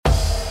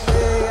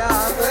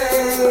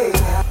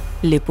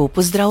Lepo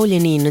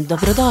pozdravljeni in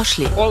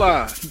dobrodošli.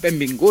 Hola,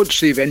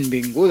 benvinguts i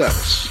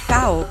benvingudes.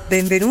 Ciao,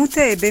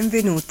 benvenute e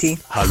benvenuti.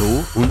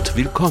 Hallo und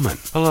willkommen.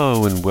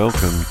 Hello and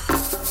welcome.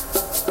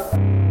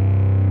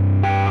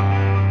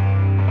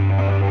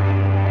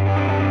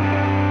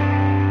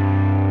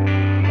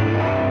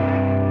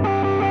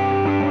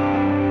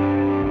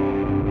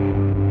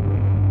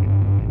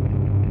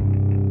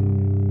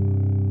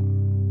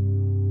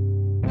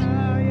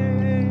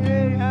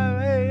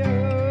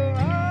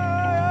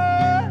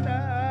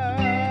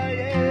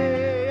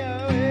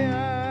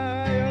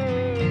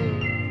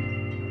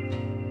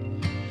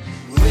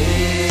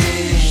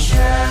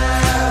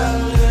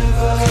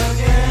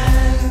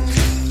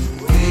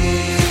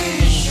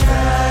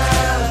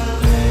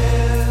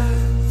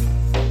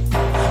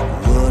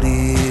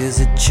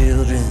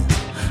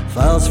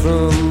 Falls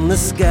from the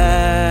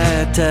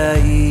sky,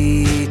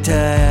 tai,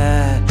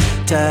 tai,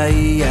 tai,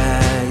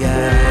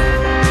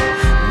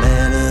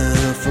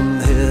 manna from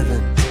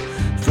heaven,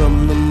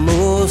 from the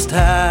Most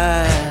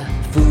High,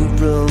 food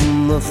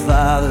from the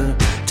Father,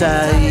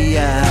 tai,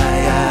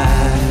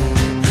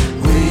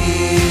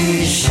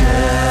 we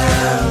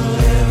shall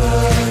live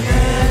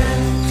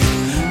again,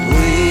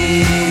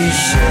 we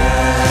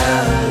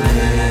shall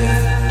live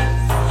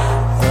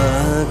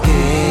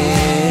again.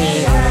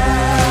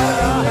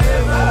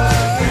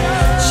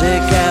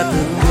 Shake out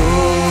the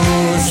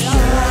ghost.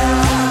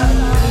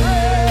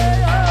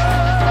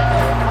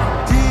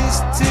 Peace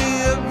to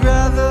your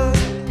brother,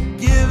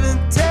 give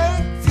and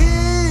take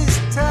peace.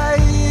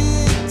 Tie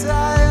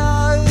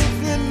if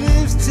your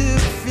lives to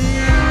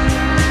feel.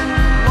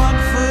 1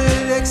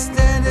 foot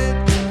extended,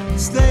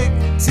 snake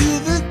to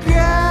the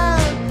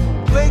ground.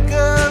 Wake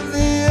up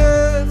the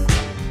earth,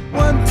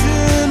 one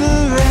turn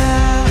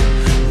around.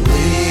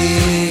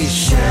 We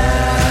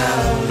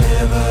shall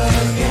live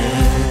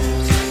again.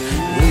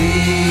 We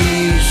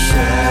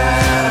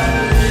shall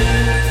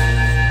live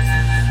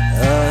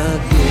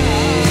again.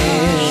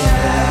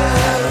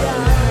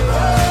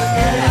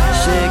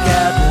 Shake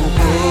out the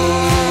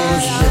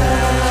ghost.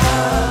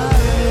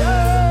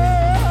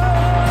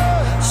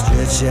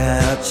 Stretch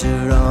out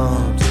your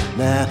arms,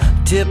 now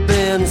tip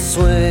and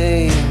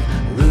swing.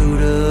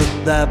 Root up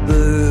thy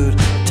bird,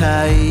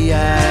 tie.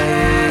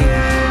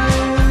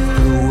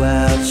 Throw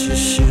out your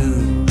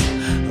shoe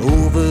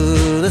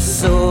over the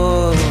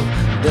soil.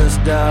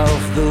 Dust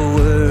off the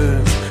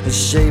words, a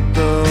shape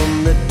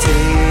on the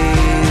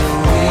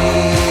tail.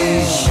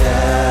 We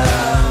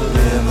shall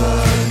live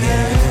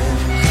again.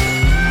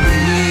 We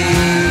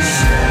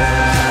shall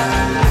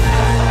live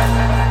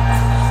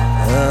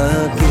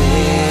again.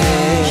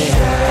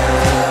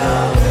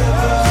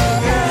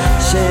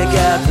 Shake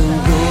out the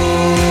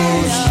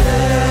ghost.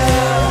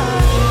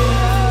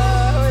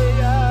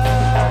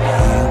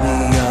 Here we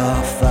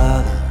are,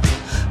 Father,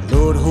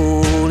 Lord,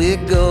 Holy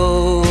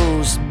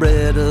Ghost,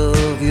 bread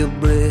of your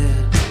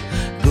bread,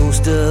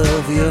 ghost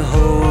of your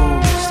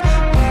host.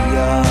 We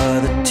are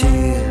the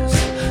tears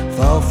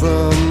fall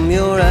from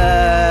your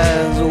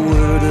eyes, a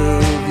word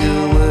of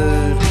your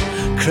word,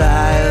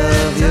 cry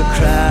of your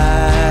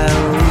cry.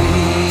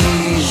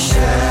 We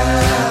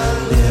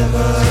shall live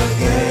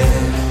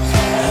again.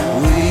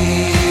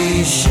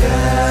 We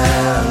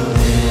shall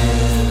live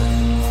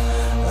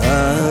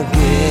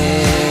again.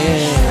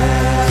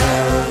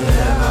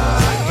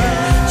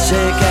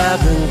 Shake out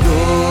the ghost.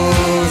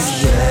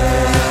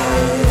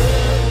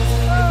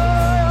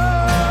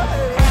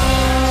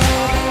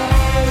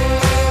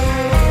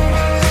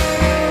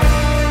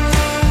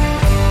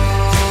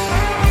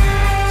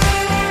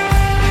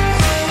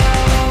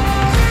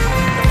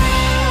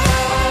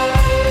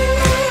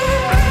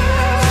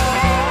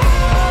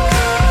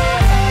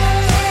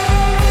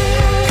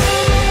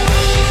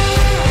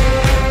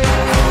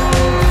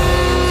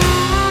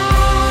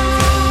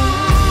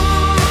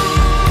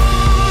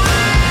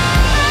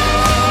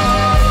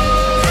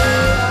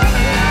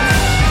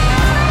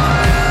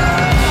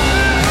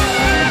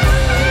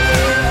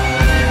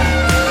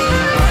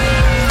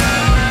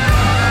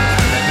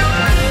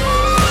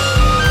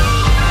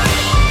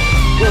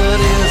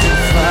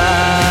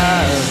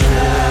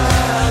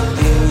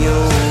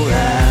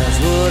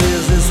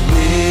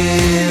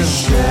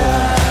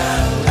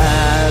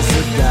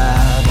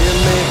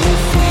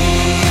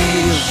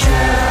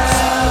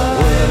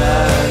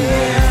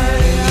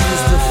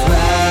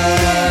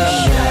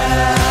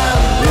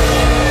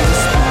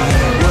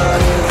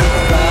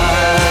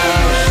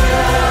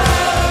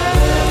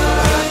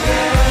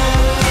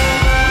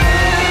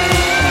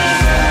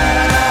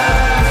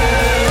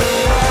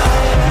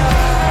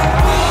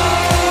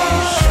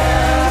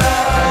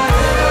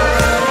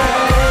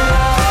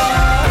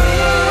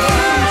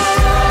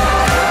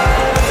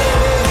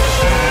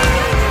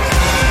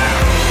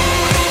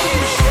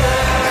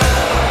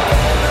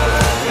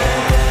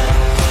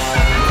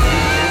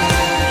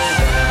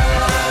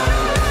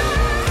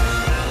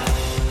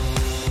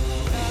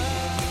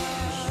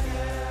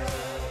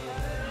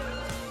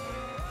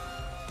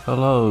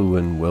 Hello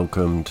and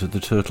welcome to the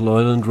Turtle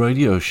Island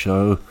Radio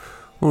Show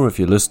or if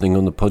you're listening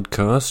on the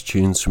podcast,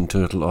 Tunes from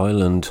Turtle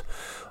Island.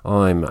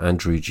 I'm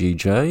Andrew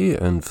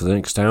GJ, and for the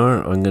next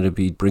hour I'm going to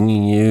be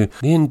bringing you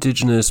the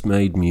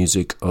indigenous-made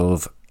music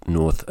of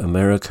North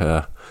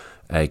America,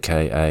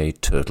 aka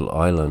Turtle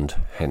Island,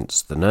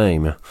 hence the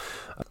name.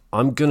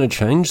 I'm going to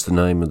change the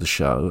name of the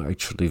show,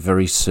 actually,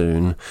 very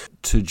soon,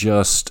 to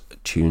just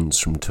Tunes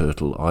from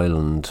Turtle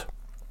Island.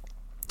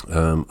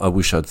 I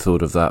wish I'd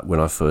thought of that when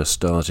I first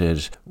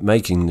started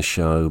making the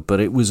show, but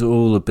it was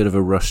all a bit of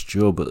a rush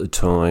job at the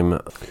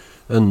time,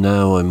 and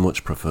now I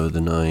much prefer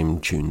the name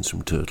Tunes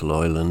from Turtle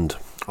Island.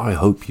 I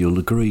hope you'll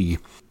agree.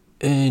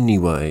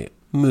 Anyway,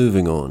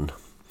 moving on.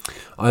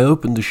 I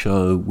opened the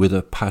show with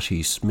a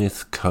Patti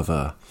Smith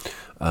cover.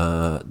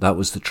 That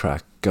was the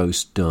track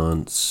Ghost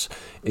Dance.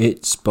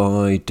 It's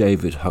by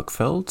David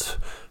Huckfeld,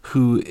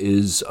 who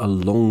is a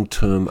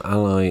long-term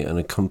ally and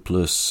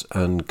accomplice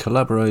and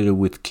collaborator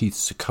with Keith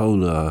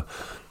Secola,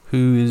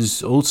 who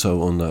is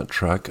also on that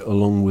track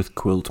along with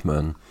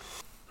Quiltman.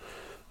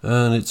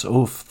 And it's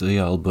off the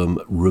album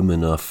Room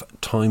Enough,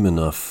 Time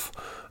Enough,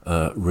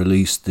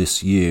 released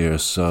this year,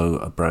 so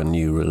a brand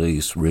new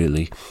release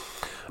really.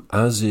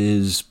 As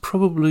is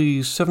probably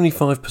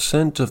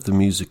 75% of the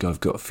music I've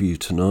got for you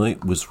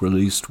tonight was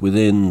released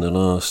within the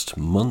last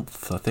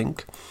month, I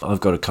think. I've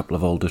got a couple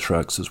of older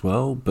tracks as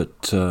well,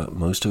 but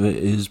most of it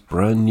is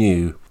brand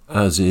new,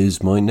 as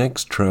is my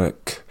next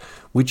track,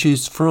 which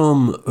is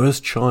from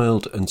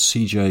Earthchild and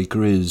CJ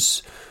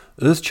Grizz.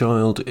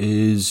 Earthchild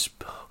is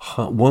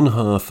one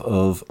half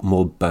of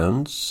Mob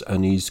Bounce,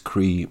 and he's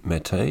Cree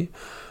Mete,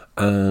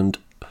 and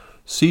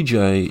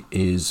CJ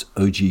is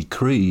OG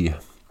Cree.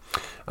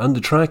 And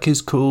the track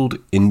is called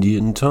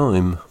Indian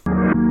Time.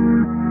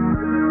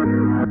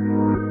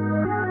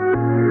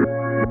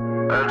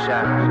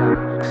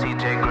 Earthchild,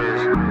 CJ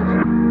Grizz,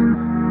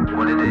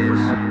 what it is,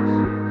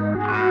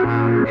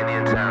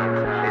 Indian Time,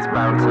 it's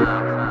about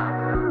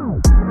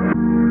time.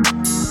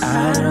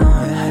 I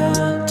don't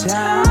have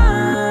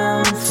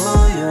time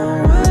for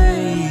your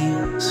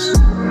ways,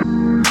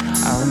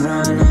 I'm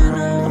running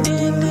on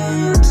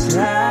Indian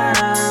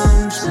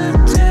time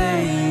today.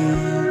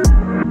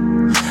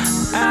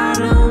 I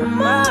don't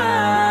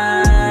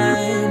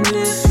mind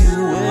if you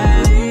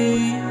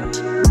wait,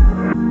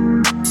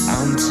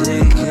 I'm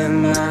taking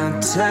my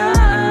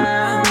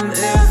time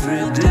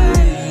every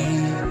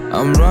day.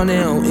 I'm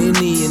running on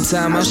Indian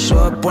time, I show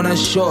up when I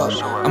show up.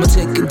 I'ma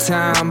take a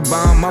time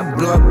bomb, I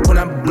blow up when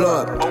I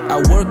blow up.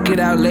 I work it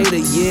out later,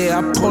 yeah,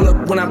 I pull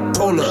up when I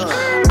pull up.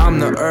 I'm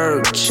the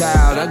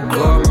Earthchild, I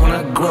grow up when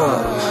I grow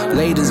up.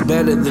 Later's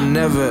better than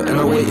ever, and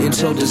I wait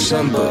until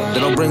December.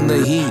 Then I'll bring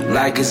the heat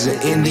like it's an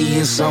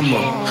Indian summer.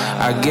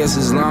 I guess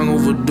it's long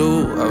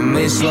overdue, I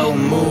made slow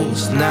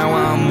moves. Now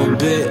I'm a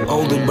bit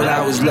older, but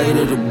I was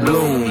later to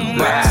bloom.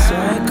 So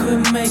I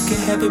couldn't make it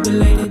happy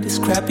belated. It's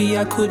crappy,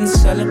 I couldn't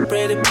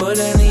celebrate it, but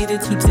I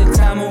needed to take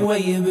time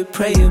away. A bit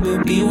pray, a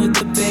bit be with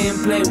the bay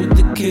and play with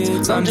the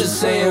kids. I'm just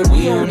saying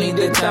we don't need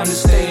that time to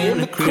stay in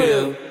the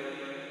crib.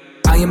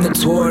 I am the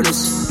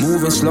tortoise,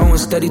 moving slow and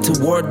steady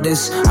toward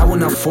this. I will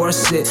not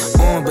force it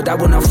on, but I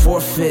will not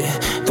forfeit.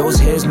 Those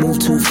hairs move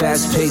too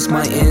fast paced,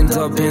 might end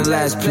up in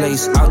last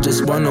place. I'll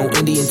just run on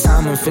Indian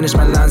time and finish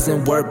my lines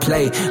in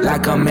wordplay,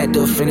 like I'm at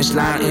the finish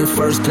line in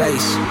first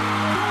place.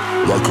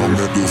 Like I'm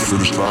at the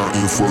finish line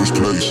in first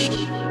place.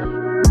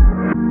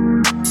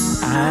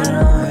 I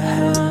don't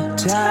have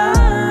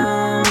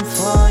time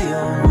for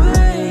your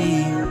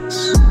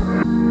ways,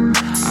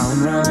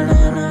 I'm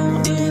running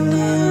on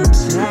Indian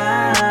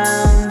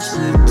time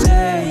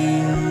today.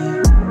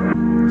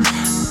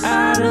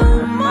 I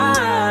don't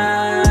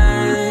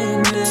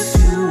mind if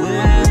you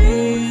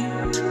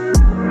wait,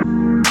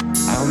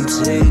 I'm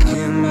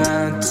taking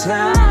my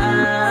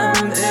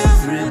time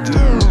every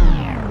day.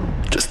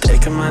 Just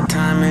taking my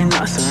time, ain't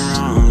nothing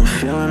wrong.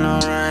 Feeling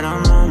alright,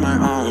 I'm on my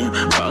own.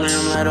 Probably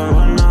I'm let a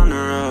run on the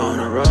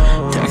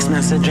road. Text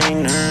message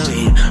ain't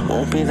early,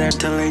 won't be there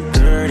till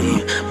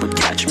 8:30. But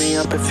catch me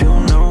up if you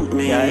know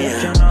me.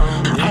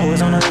 I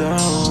was on the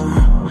go,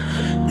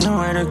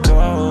 nowhere to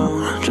go.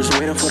 Just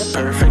waiting for the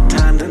perfect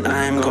time, then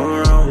I'm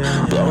gon' roll.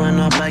 Blowing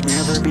up like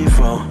never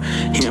before.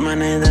 Hear my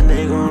name, then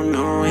they gon'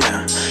 know,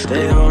 yeah.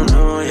 They gon'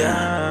 know,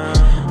 yeah.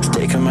 Just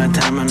taking my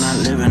time, I'm not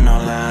living no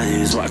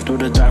lies. Walk through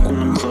the dark when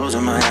I'm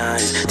closing my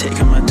eyes.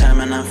 Taking my time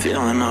and I'm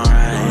feeling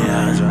alright,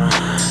 yeah.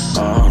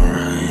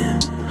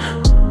 Alright.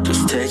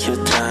 Just take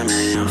your time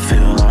and you'll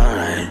feel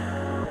alright.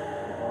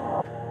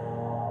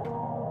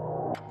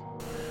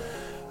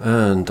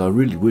 And I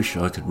really wish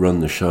I could run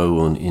the show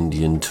on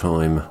Indian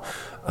time.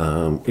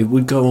 It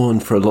would go on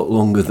for a lot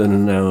longer than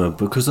an hour,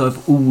 because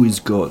I've always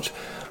got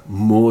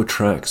more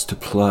tracks to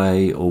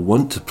play or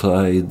want to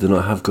play than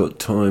I have got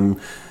time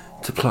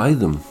to play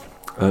them.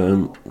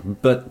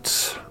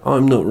 But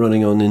I'm not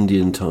running on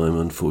Indian time,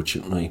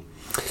 unfortunately.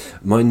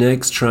 My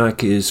next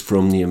track is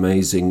from the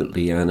amazing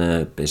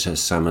Liana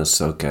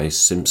Betesamasoke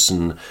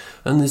Simpson,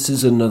 and this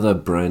is another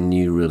brand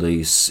new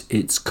release.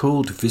 It's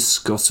called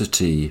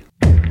Viscosity.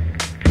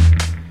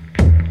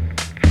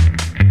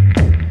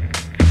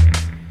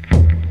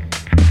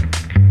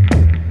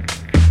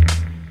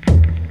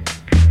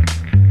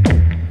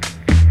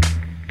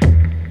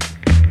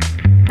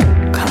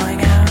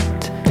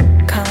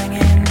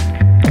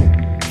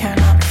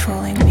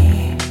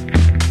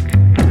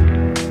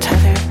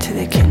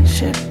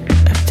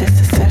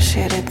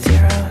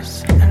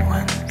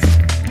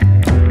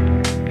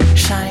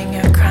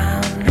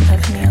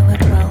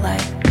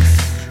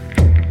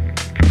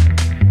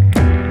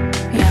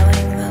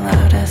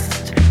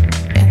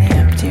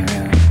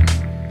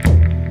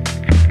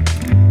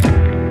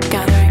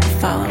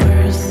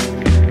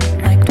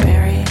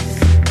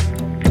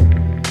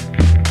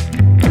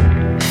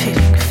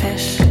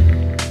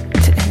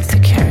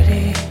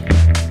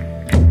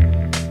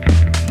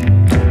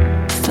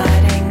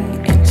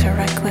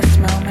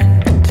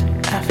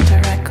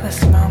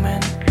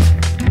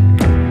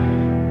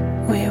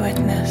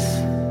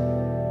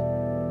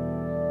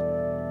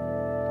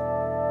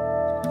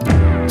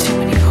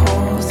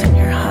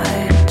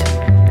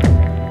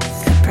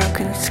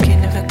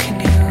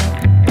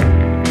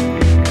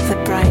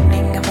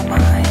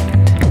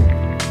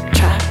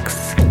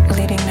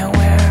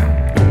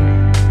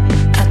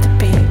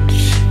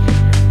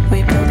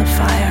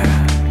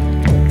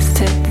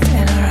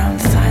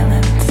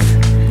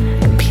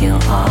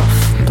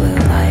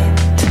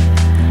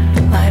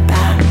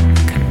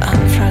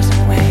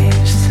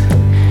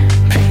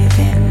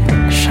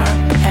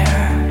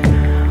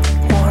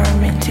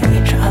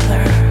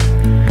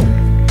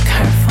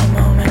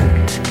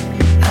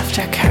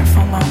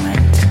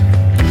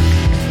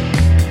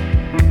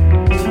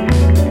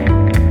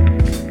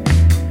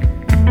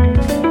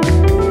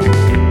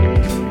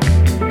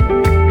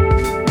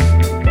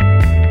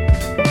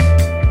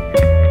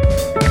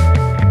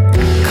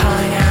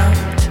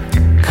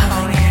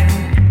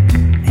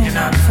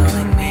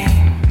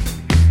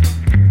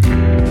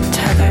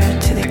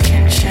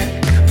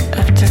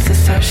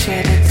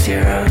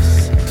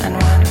 zeros and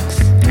ones,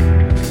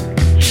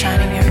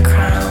 shining your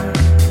crown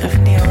of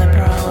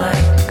neoliberal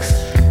likes,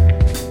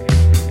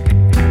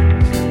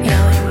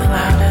 yelling the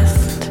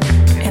loudest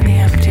in the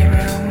empty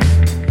room.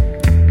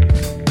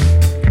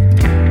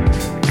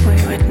 We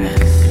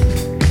witness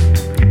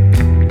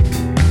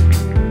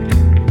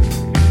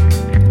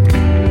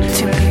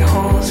too many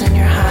holes in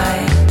your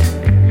hide,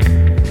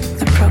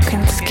 the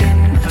broken skin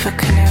of a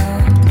canoe,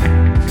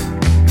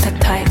 the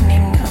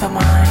tightening of a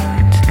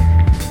mind,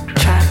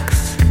 tracks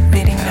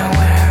leading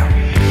nowhere.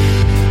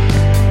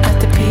 At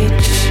the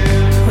beach,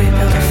 we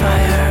build a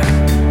fire,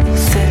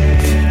 sit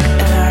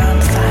in our own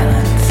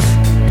silence,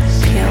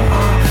 peel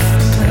off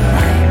blue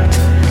light,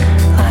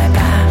 lie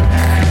back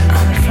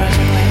on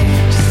frozen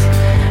waves,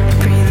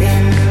 breathe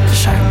in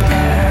sharp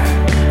air,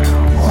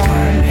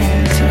 warm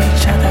into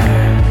each other.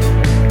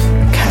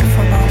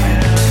 Careful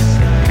moment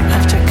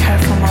after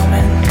careful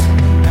moment.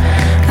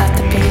 At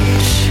the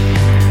beach,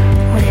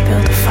 we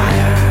build a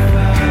fire,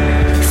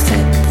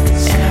 sit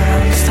in our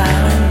own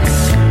silence,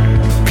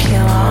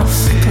 peel off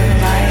blue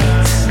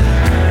light,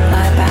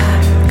 lie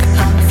back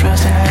on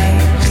frozen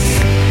waves,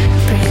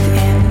 breathe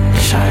in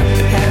sharp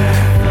air,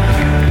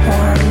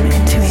 warm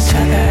into each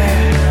other.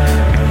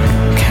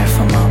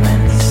 Careful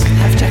moment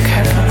after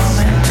careful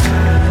moment.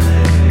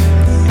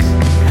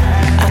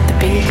 At the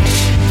beach,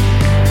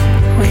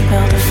 we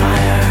build a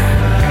fire,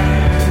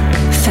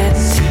 sit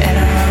in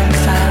our own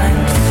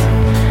silence,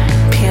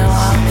 peel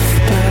off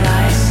blue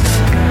light,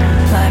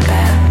 lie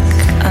back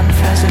on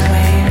frozen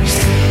waves,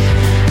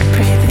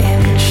 breathe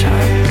in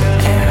sharp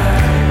air,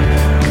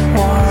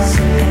 warm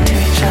into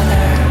each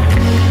other.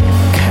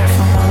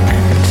 Careful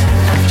moment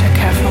after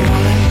careful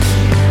moment.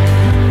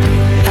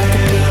 At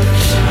the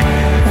beach,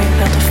 we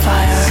build a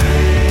fire,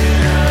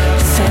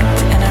 sit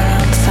in our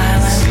own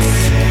silence,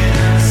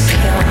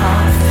 peel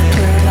off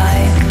blue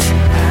light,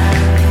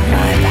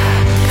 lie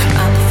back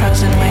on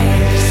frozen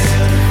waves,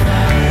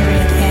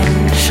 breathe in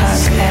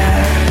sharp air,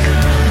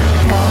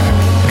 warm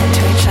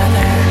into each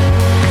other.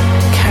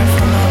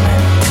 Careful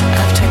moment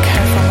after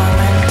careful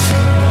moment.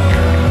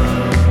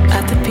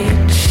 At the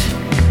beach,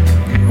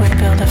 we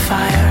build a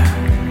fire,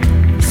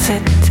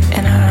 sit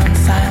in our own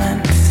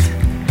silence,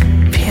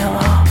 peel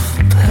off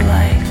blue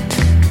light,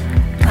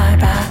 lie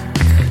back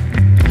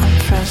on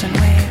frozen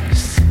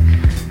waves,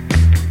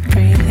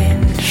 breathe in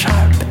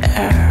sharp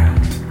air,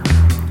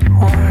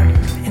 warm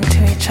into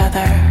each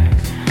other.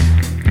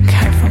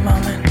 Careful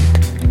moment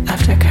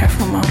after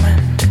careful moment.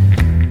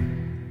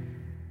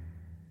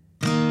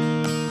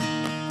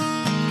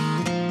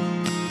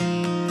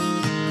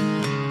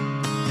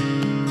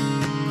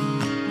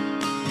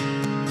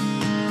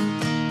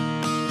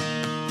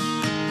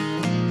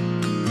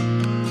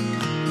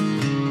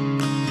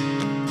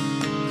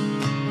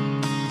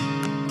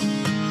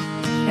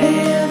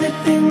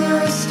 Everything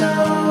must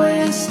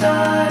always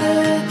start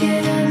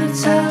again.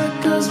 That's how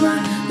it goes, my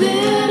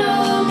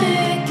little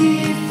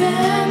Mickey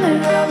family.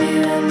 Rob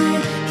you and me,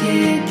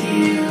 kick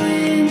you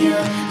in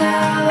your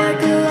eye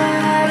like a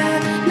light. I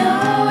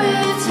know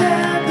it's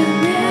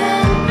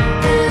happening,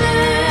 and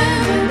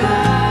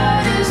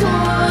everybody's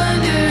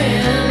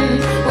wondering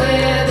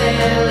where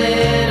their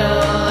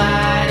little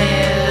light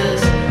is.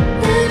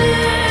 And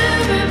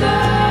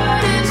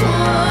everybody's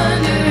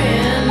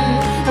wondering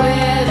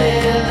where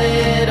their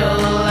little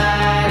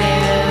light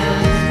is.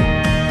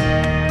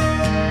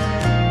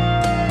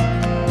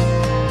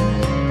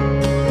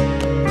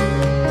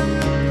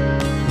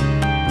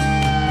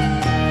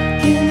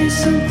 Give me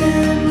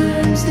something,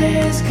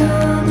 Wednesday's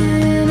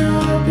coming.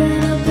 Open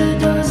up the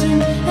doors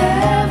and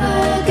have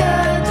a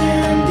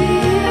goddamn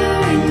beer.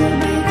 Ring the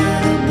baker,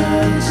 the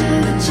butcher,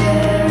 the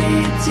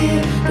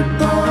charioteer, the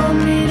bomb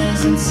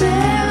readers and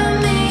Salem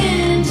the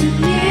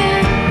engineer.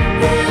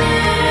 And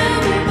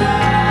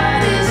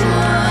everybody's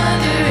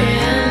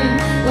wondering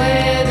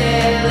where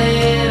their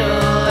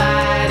little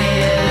light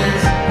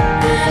is.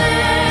 And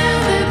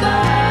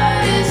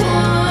everybody's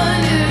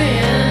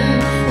wondering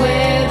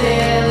where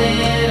their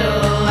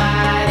little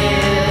light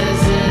is.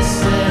 This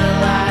little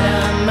light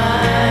of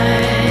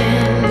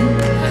mine,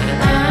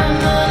 I'm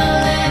gonna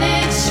let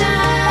it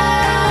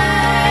shine.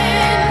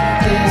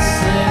 This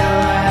little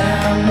light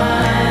of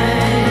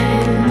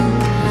mine,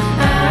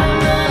 I'm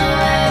gonna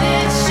let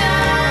it shine.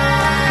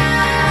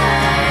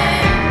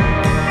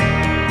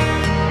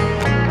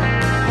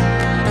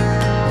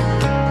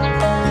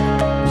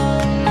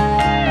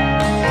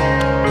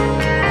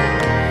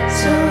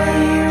 So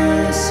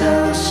you're a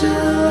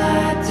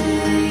socialite, do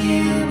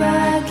you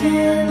buy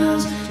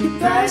candles, you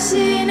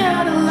pricing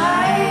out a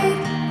light?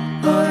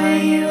 Or are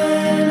you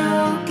an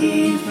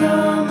Okie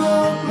from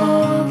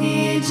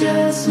Okmulgee,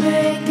 just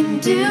making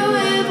do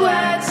with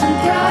wax and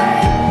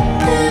pride?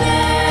 And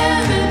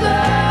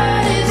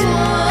everybody's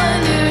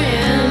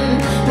wondering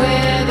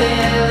where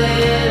their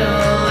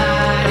little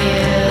light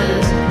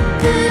is.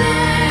 And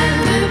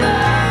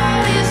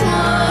everybody's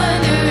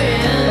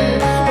wondering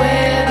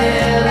where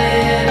their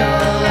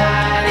little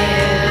light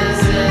is.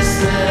 This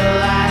little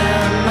light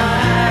of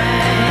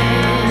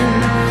mine,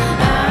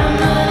 I'm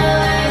gonna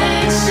let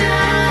it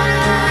shine.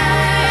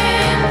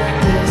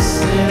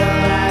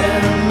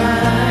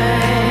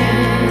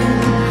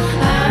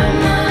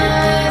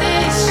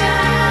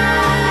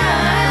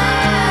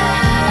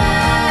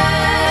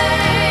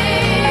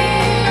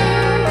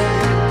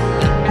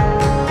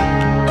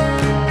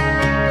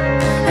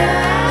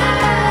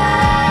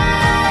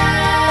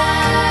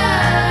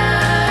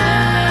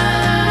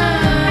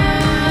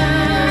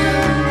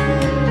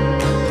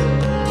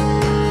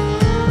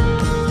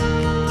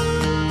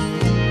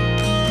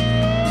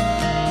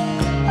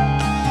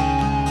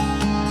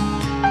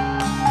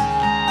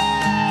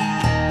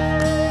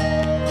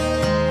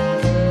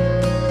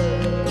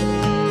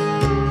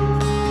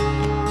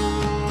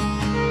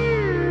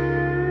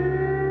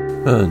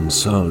 And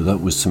so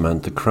that was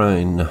Samantha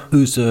Crane,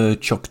 who's a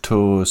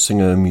Choctaw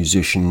singer,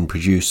 musician,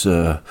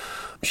 producer.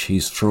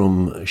 She's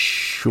from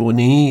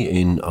Shawnee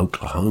in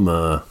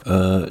Oklahoma.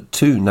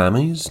 2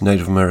 NAMMys,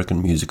 Native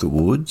American Music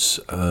Awards,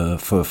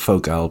 for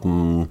Folk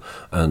Album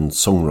and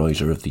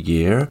Songwriter of the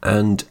Year,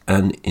 and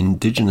an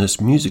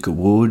Indigenous Music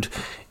Award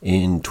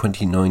in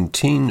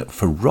 2019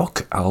 for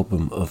Rock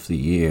Album of the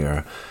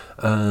Year.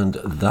 And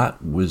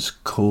that was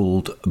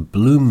called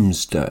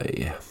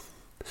Bloomsday.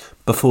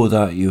 Before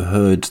that, you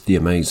heard the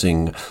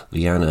amazing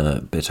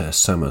Liana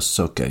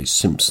Betasamassoke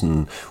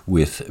Simpson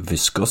with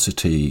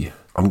Viscosity.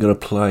 I'm going to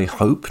play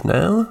Hope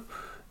now.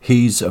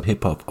 He's a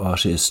hip-hop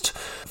artist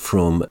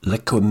from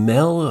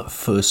Lekwemel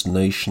First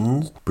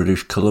Nation,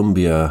 British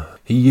Columbia.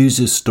 He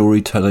uses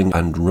storytelling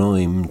and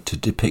rhyme to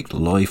depict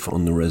life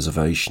on the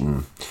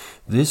reservation.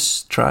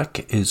 This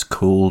track is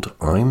called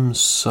I'm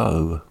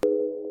So.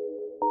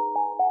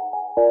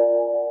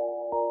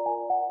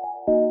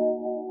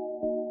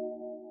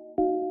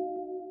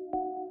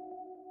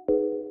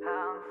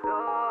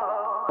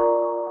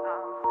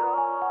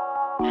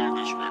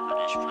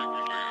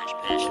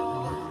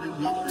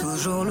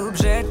 Toujours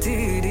l'objet de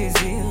tes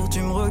désirs, tu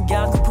me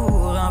regardes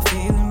pour un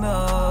film.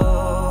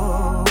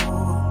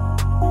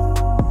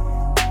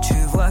 Tu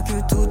vois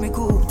que toutes mes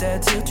coupes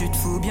t'attirent, tu te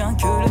fous bien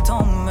que le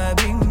temps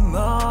m'abîme.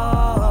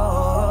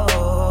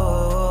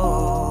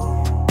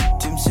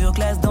 Tu me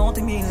surclasses dans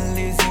tes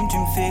millésimes, tu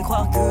me fais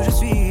croire que je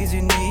suis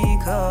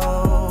unique.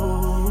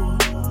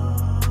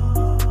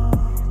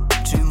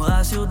 Tu me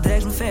rassures dès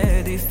que je me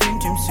fais des films,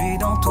 tu me suis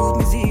dans toutes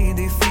mes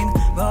idées fines.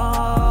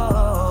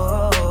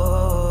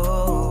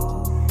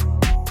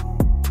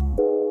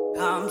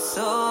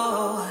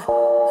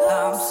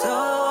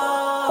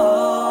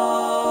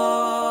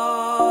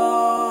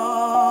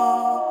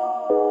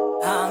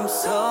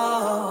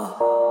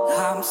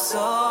 I'm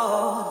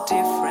so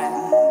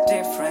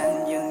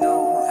different, you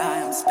know I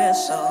am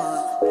special.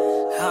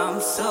 I'm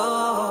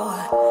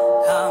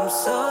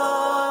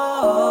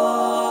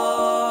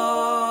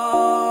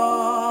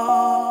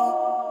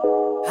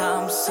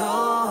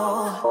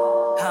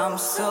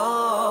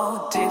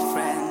so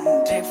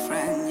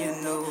different, you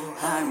know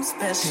I'm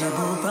special. T'es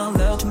beau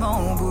parleur, tu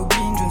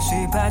m'embobines, je ne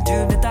suis pas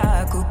Dieu de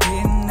ta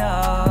copine,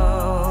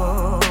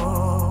 no.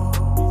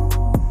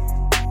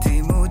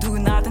 Tes mots doux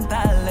n'atteignent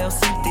pas leur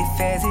cible, tes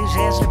faits et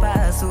gestes, je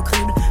passe au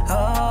crible.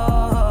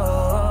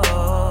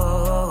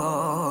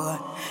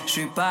 Je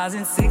suis pas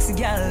une sexe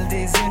égale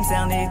des unes,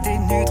 cerner tes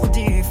nus trop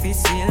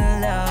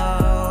difficile.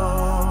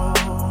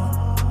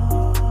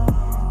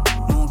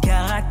 Mon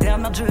caractère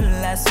merde, je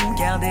l'assume,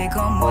 car des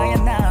comme moi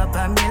y'en a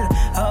pas mille.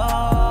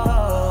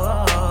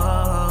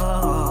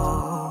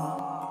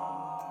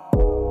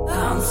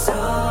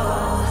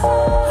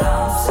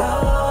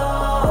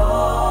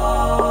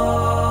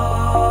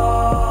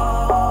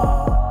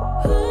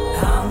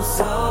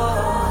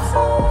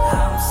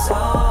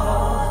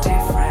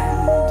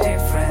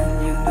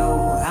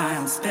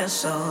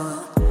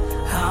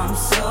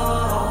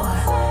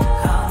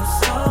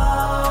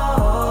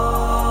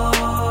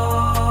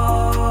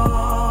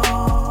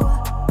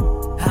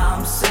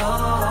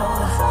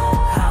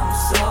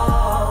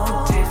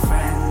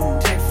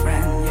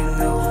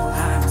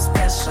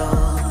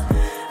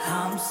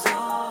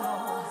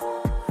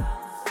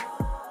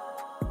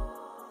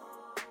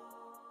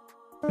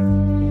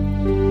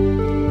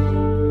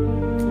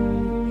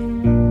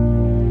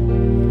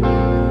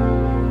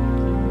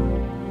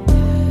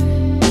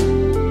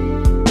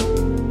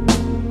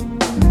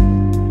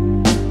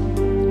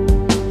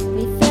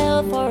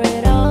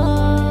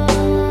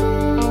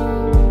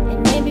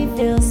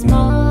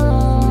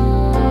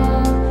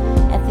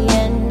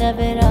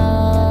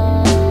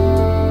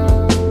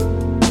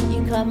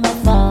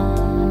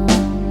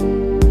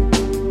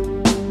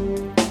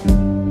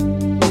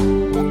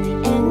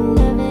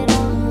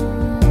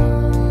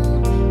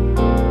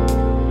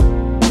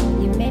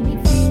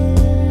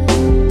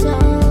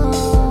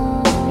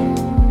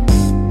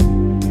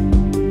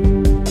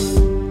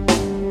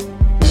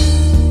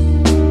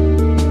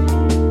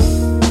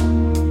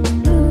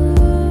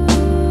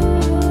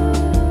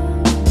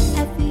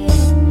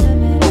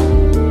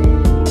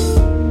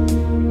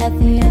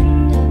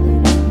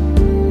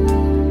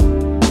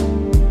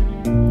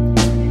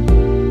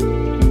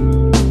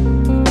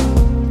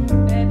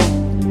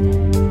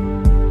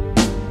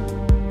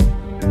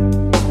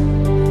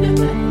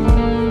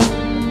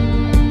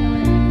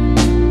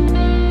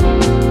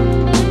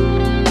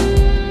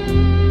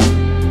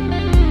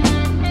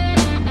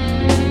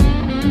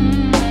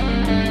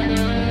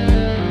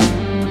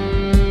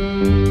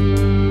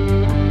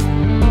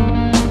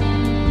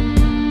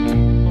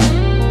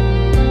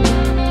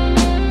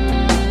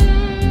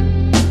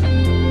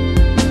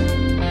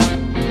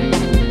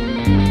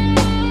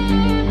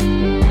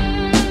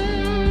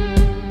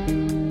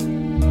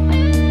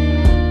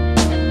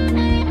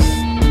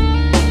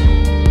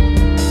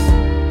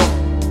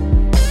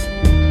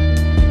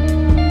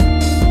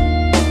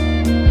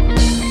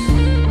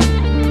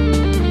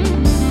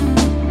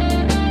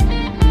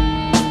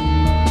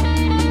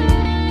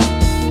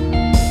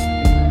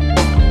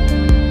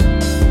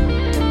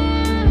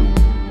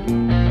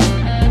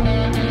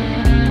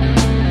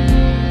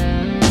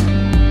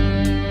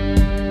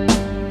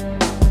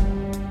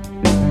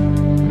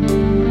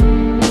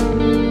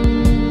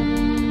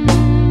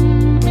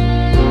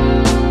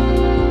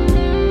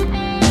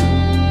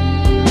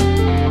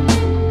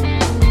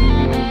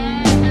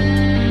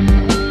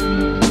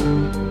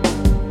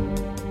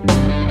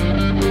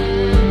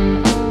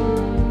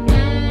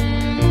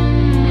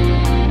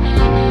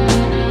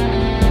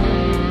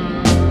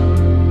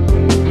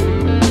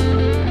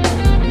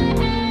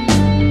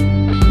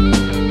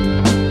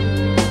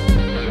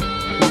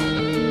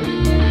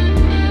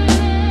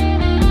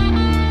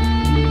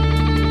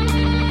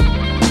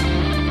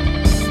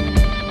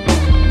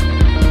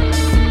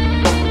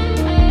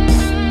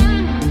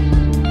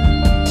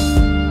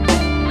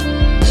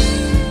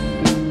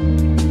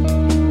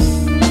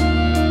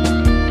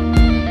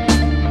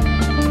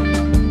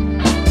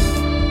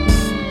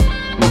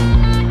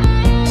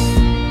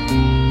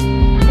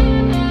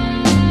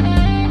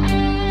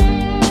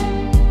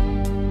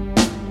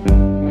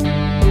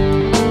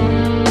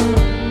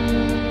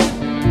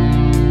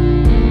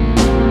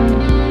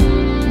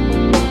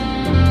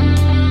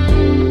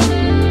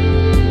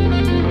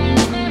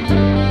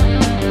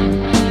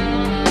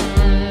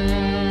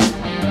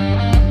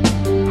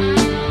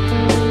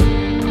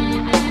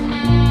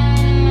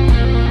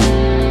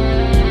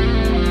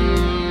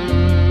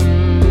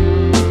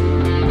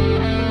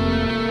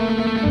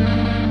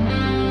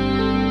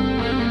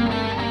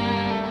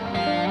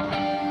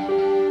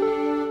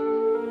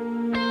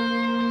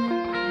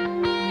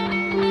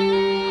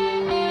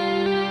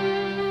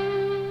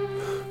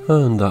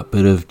 And that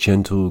bit of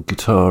gentle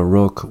guitar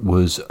rock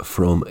was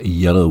from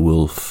Yellow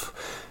Wolf.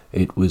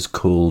 It was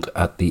called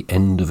At the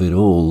End of It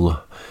All.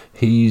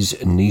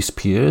 He's niece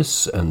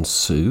Pierce and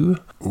Sue.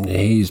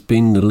 He's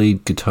been the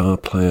lead guitar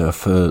player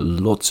for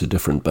lots of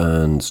different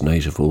bands.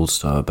 Native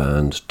All-Star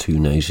Band, Two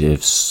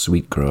Natives,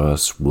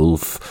 Sweetgrass,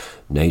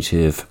 Wolf,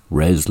 Native,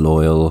 Res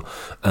Loyal,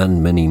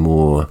 and many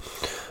more.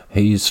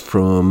 He's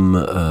from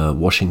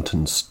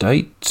Washington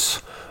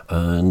State,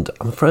 and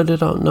I'm afraid I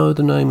don't know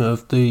the name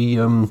of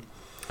the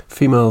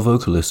female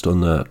vocalist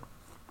on that.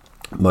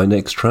 My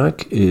next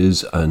track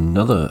is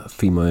another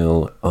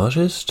female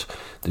artist.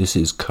 This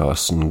is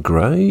Carson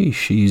Gray.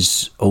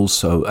 She's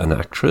also an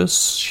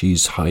actress.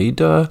 She's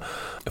Haida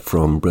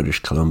from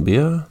British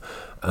Columbia,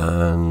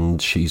 and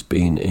she's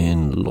been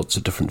in lots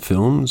of different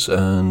films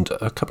and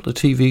a couple of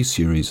TV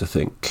series, I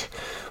think.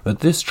 But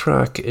this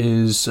track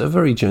is a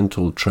very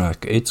gentle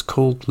track. It's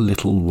called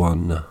Little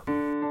One.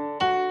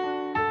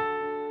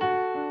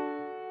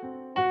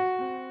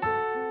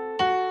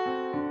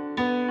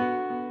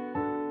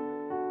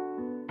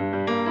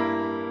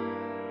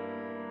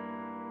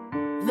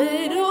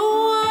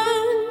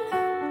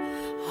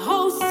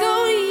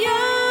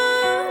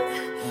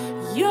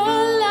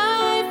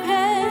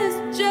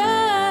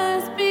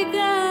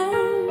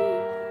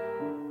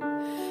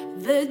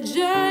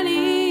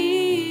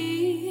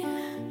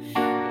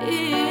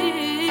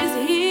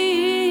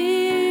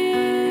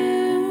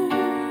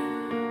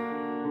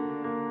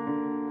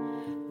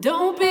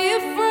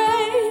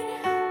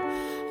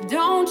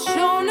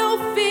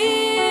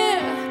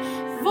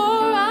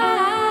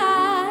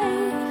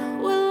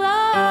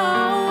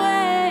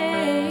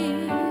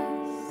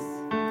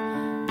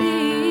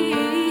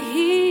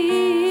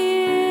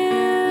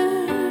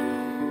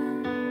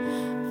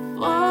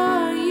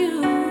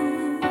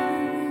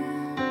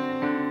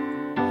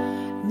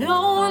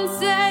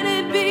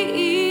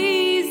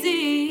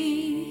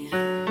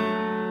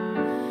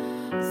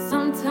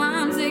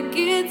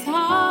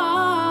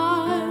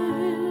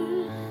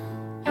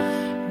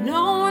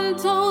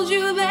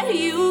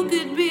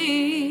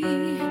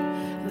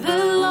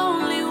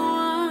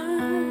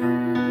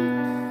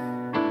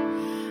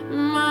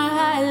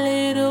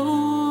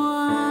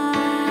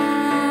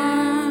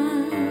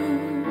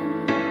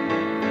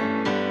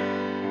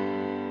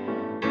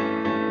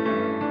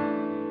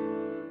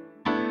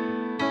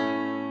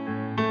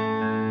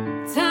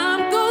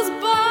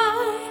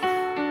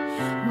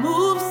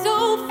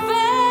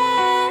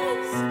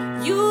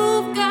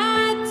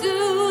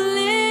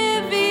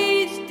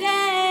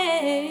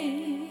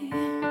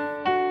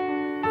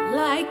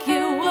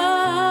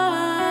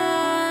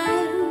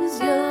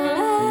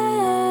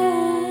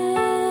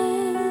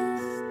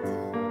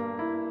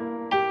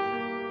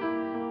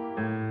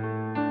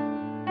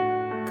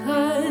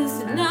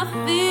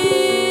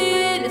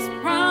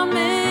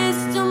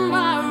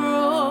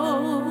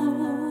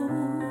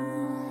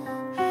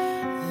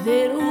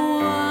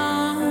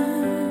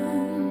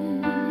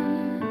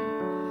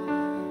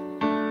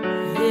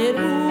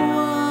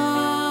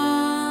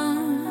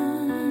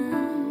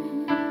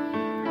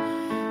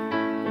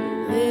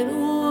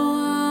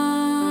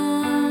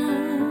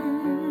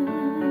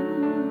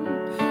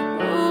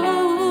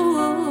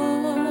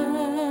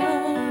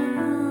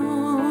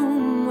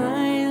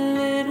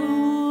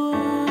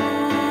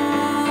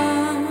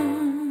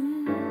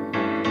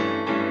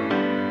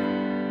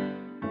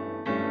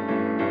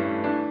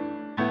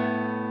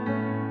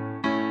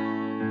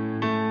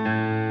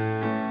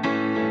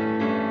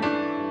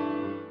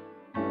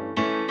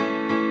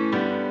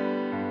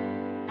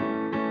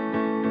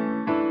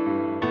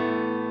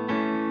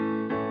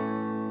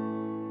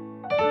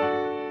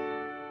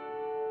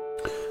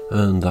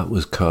 And that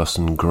was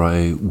Carson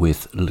Gray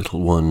with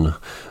Little One.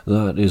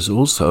 That is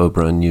also a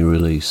brand new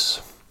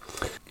release.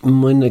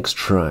 My next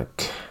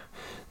track.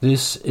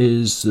 This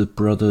is the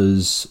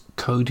brothers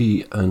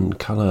Cody and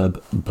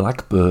Caleb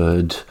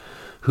Blackbird,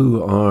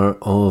 who are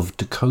of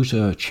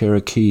Dakota,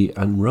 Cherokee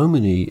and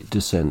Romany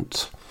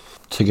descent.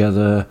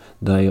 Together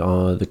they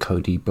are the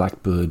Cody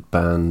Blackbird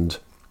Band.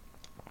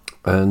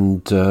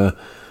 And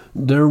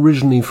they're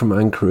originally from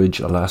Anchorage,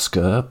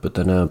 Alaska, but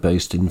they're now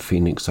based in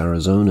Phoenix,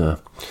 Arizona.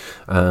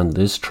 And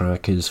this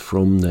track is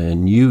from their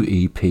new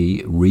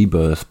EP,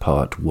 Rebirth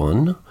Part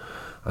 1,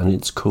 and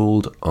it's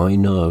called I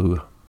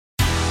Know.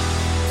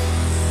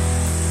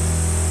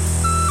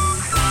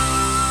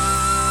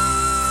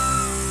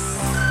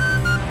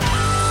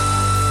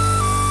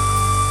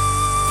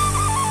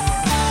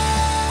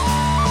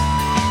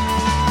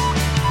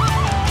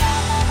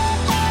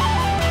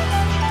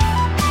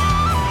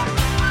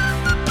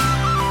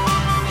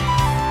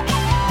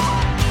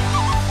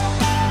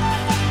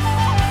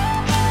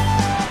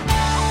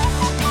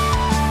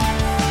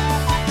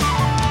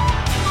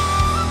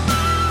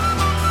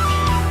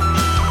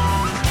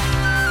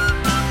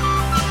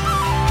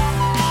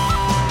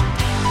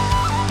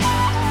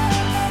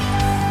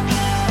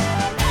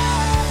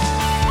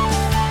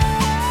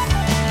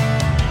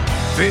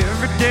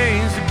 Every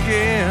day's a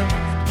gift.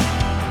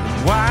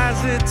 Why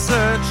is it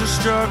such a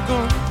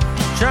struggle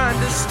trying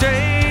to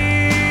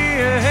stay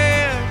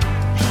ahead?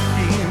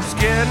 Being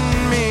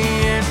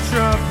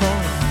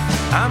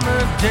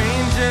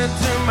danger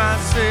to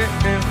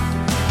myself,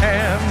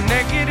 have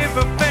negative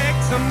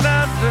effects on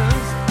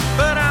others,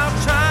 but I'll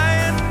try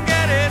and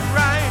get it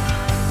right,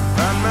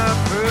 find my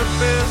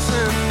purpose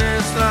in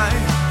this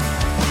life.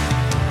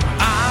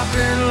 I've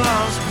been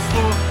lost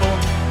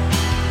before,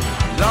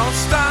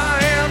 lost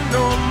I am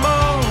no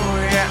more.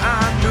 Yeah,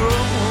 I know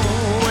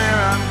where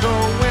I'm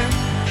going,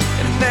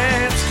 and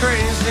that's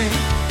crazy.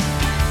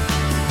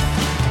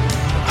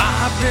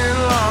 I've been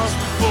lost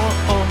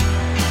before,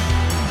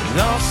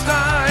 lost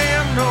I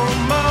am no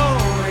more.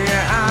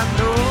 Yeah, I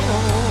know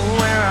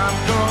where I'm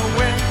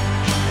going,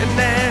 and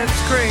that's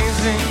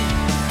crazy.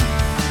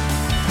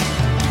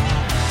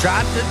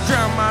 Tried to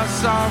drown my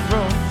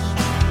sorrows,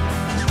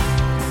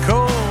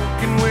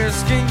 coke and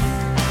whiskey,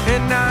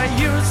 and I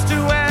used to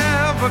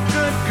have a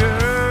good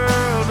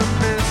girl to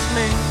miss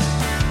me.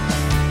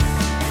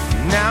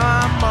 Now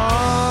I'm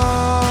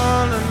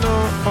all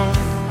alone,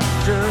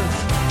 just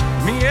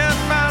me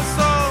and my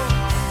soul.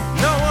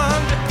 No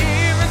one to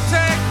even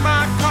take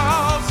my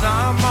calls.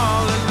 I'm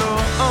all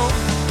alone.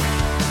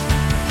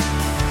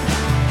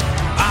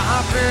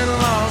 I've been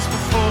lost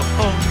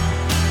before,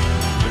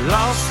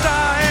 lost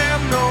I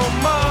am no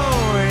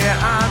more. Yeah,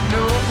 I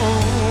know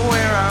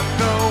where I'm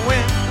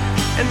going,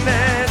 and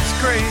that's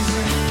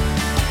crazy.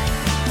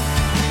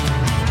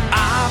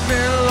 I've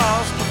been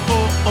lost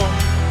before,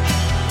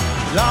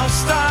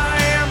 lost I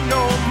am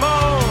no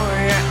more.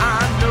 Yeah,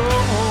 I know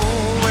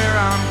where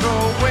I'm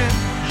going,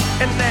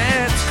 and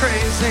that's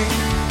crazy.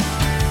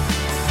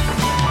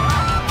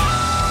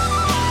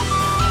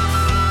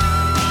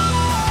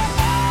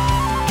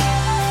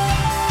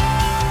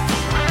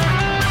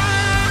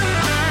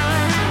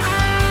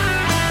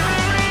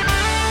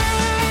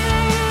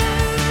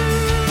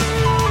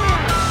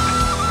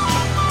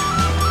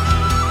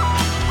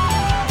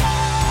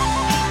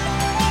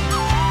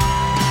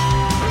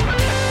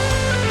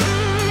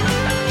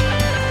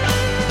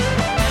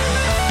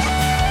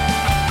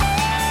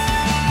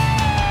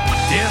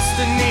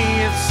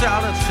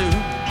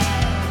 Solitude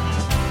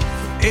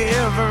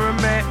forever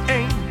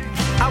remain.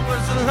 I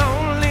was a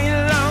lonely,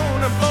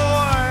 loner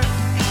boy,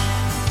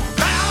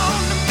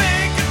 bound to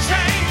make a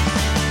change,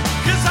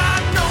 'cause I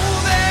know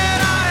that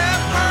I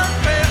have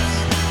purpose,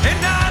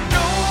 and I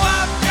know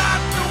I've got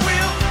the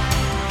will.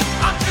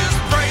 I'm just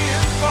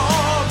praying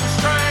for the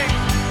strength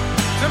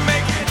to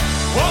make it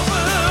over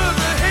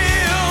the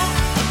hill.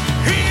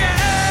 Yeah.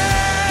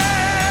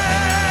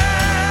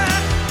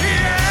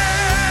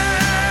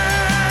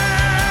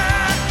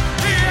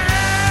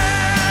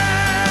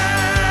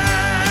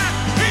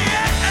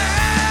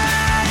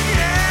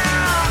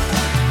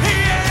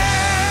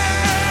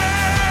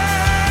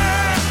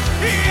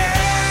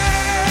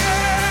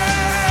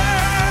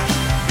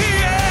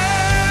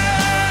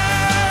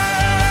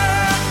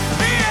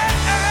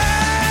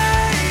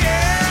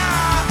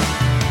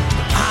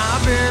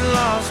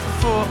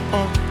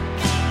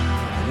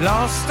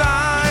 Lost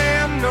I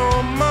am no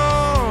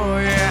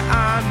more. Yeah,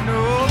 I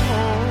know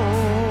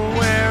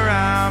where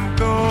I'm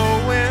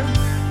going,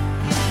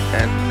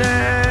 and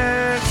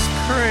that's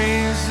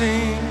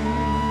crazy.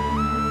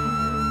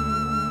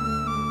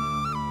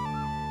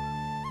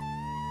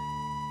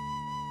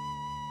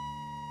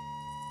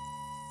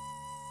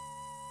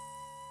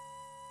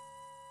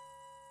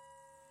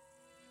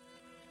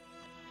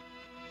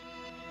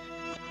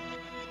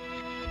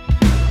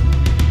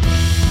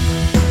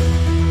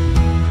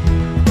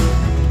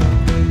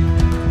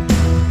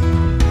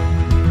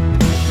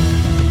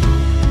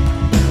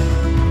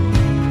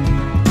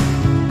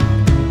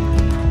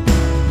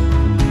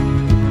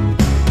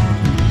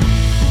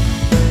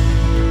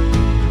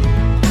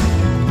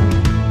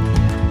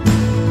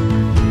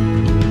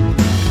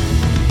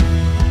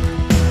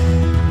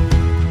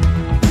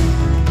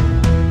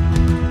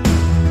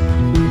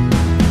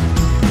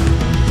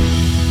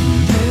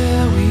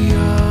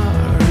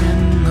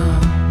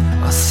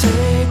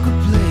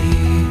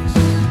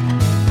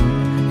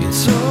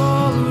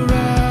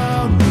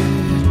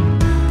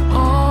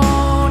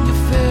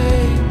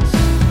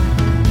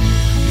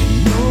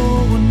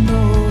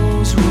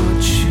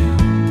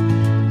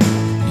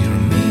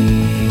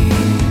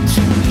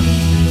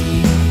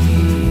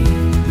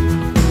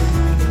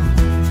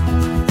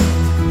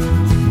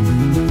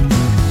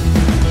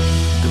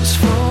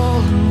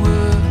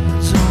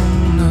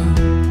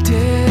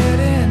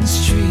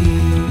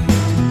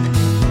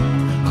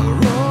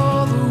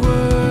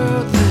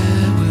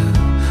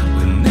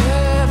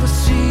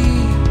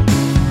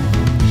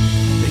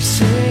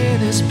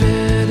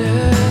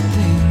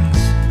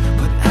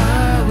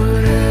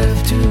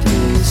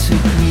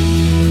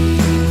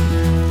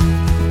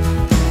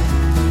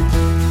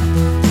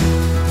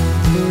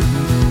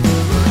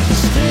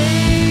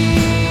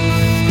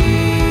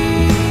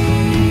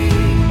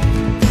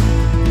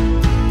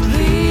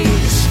 Please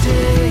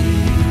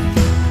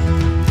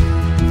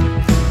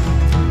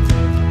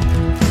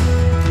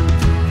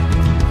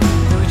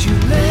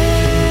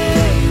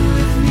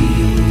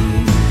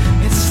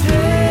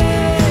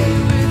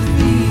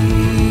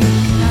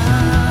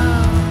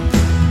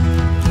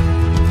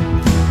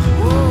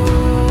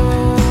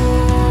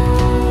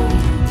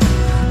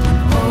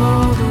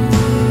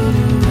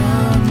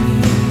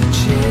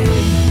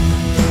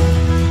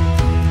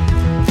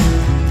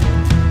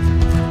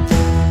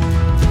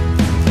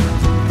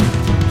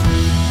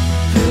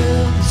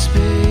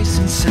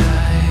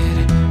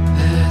inside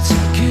that's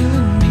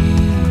killing me.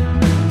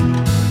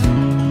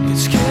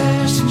 It's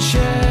casting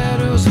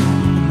shadows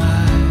on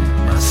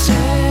my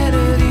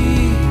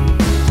sanity.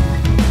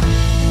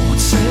 Won't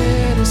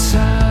set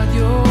aside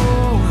your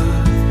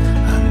worth.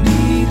 I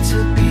need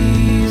to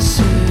be a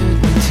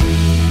certainty.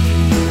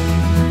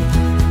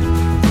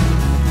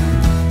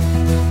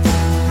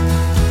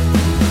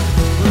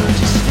 Would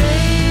you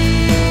stay?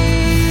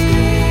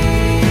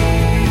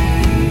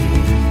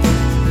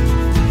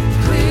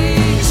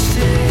 Please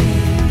stay.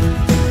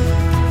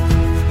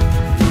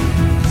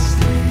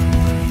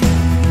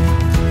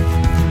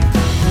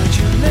 Would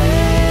you lay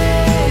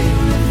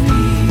with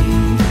me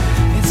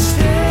and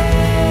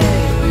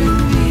stay with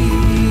me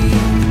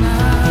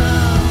now?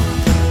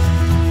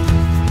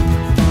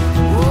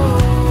 Whoa,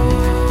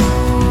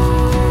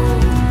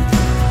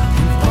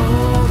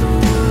 all the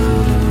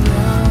world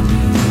around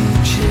me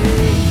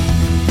changed.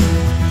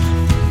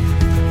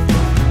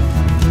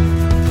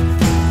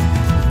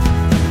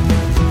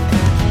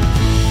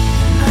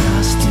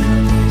 I still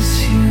miss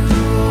you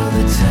all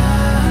the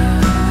time.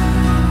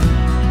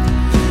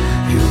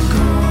 You're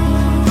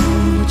gone,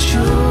 but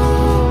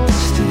you're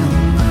still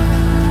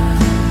mine.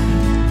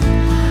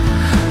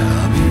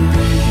 I'll be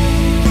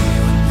ready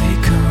when they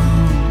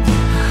come,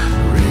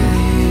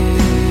 ready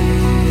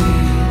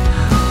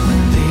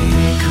when they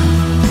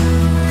come.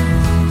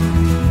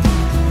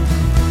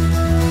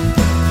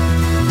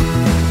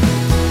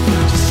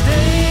 Would you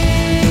stay?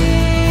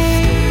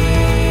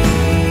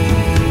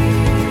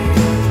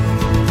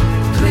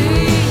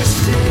 Please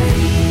stay.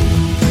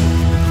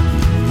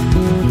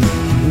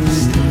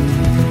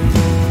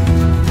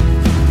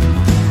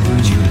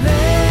 Would you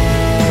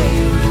lay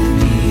with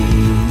me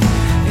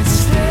and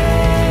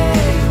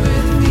stay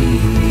with me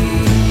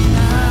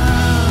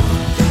now?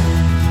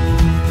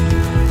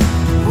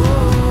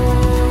 Whoa,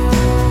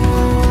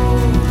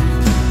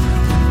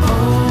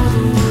 all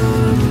the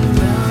world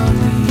around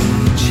me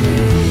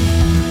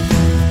changed.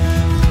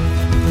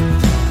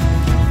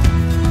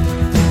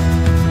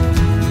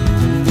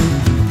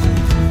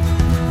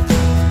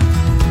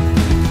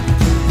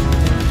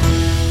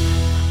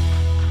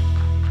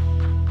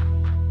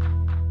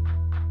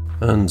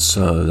 And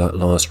so that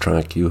last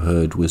track you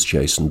heard was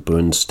Jason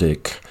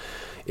Burnstick.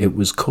 It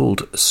was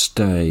called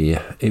Stay.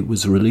 It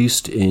was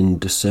released in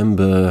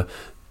December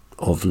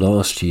of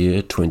last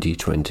year,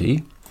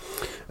 2020.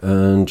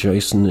 And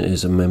Jason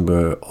is a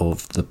member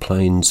of the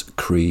Plains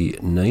Cree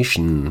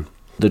Nation.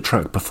 The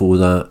track before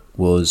that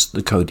was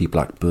the Cody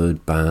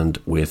Blackbird Band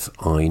with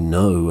I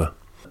Know.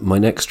 My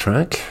next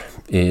track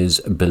is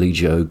Billy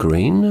Joe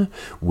Green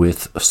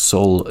with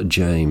Sol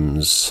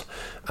James,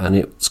 and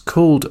it's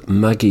called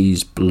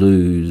Maggie's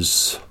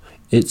Blues.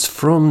 It's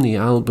from the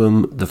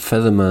album The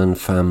Featherman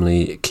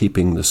Family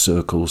Keeping the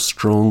Circle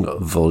Strong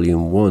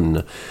Volume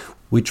 1,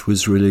 which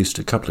was released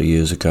a couple of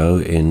years ago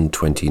in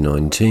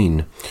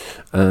 2019.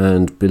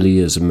 And Billy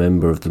is a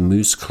member of the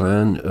Moose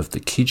Clan of the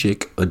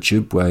Kijik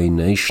Ojibwe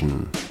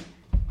Nation.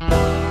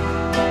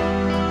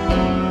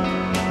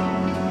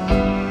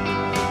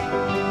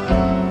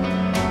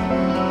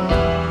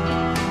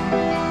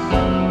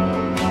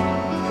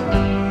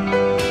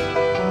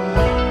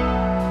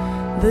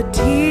 The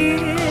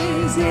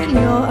tears in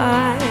your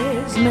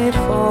eyes may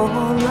fall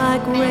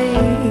like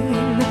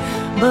rain,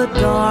 but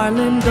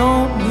darling,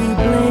 don't you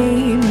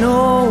blame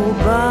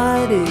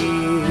nobody.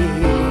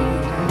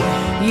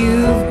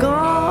 You've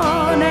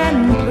gone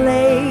and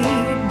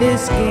played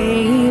this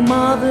game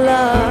of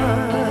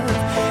love.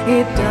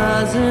 It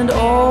doesn't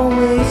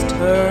always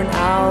turn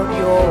out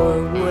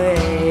your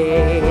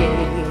way.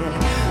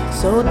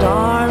 So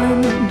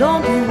darling,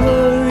 don't you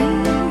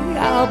worry,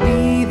 I'll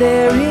be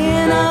there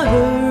in a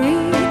hurry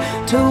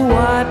to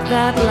wipe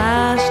that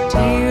last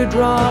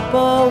teardrop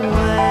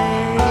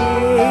away.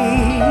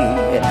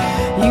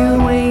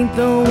 You ain't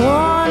the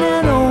one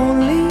and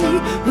only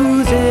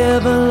who's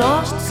ever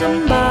lost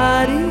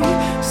somebody.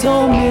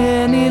 So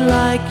many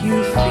like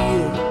you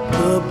feel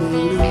the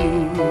blues.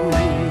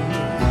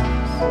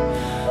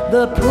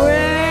 The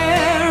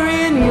prayer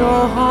in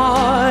your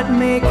heart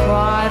may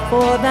cry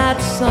for that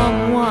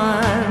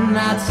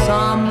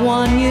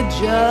someone you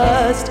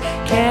just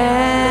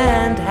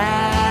can't have.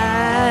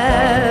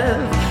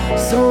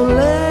 So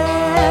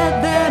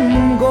let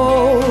them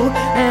go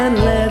and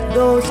let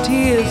those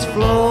tears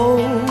flow.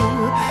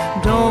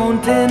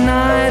 Don't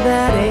deny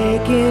that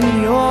ache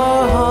in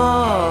your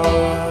heart.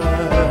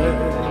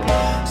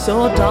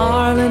 So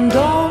darling,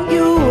 don't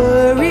you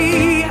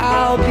worry,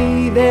 I'll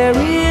be there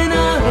in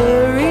a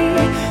hurry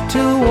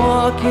to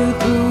walk you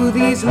through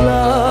these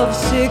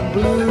lovesick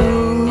blues.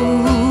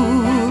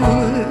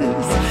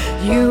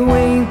 You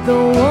ain't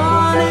the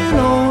one and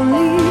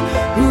only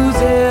who's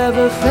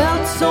ever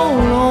felt so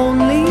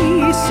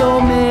lonely. So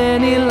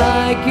many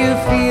like you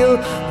feel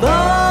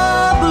the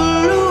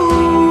blues.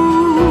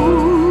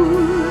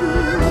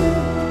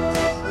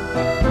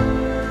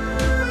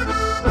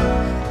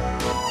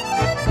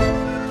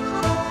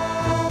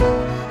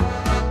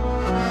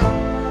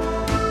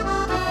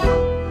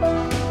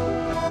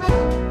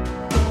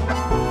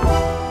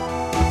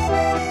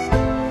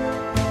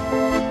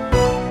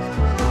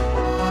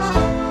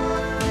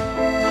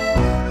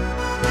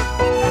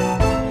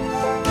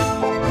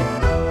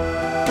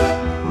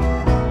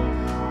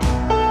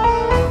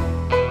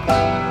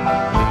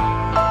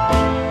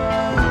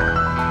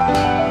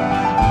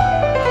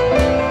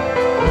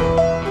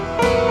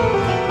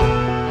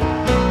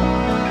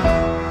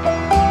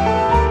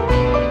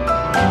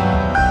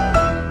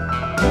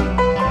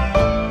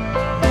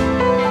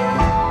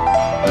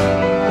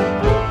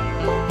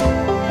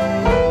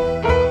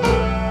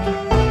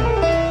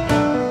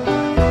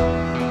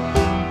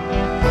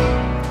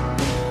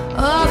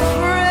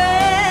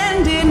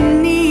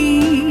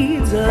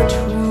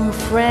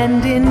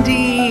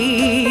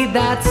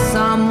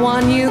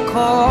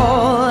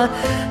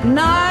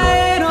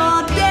 night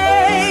or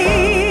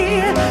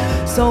day.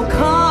 So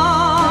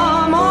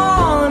come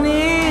on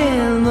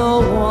in, the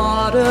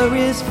water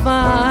is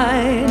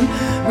fine.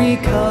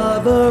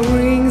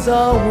 Recovering's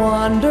a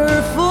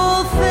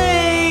wonderful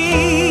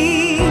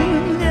thing.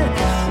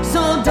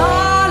 So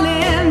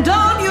darling,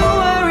 don't you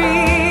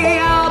worry,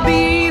 I'll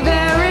be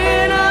there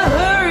in a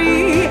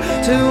hurry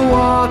to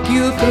walk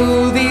you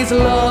through these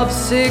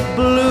lovesick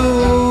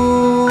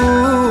blues.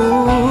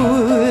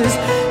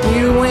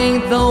 You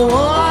ain't the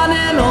one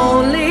and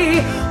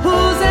only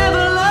who's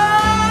ever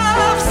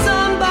loved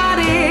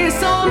somebody.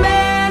 So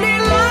many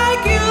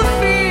like you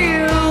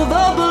feel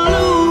the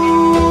blues.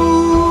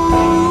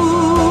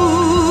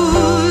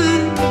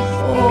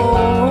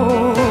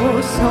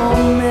 Oh, so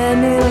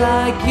many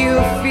like you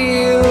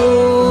feel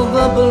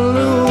the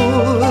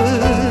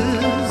blues.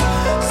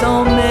 So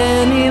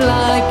many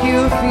like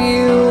you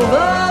feel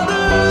the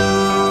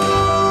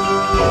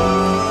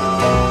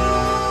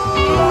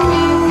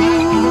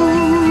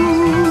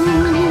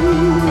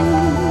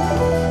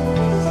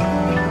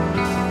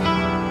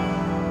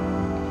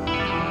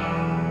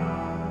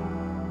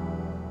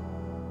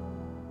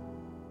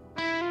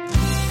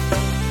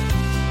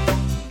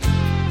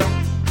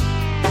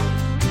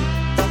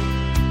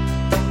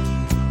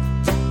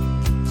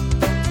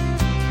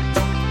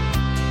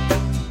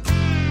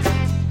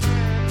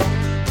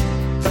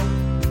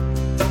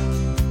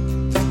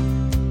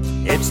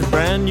It's a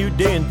brand new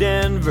day in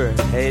Denver.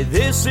 Hey,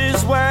 this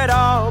is where it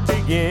all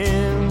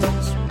begins.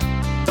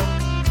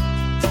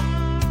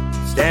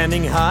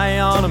 Standing high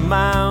on a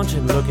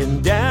mountain,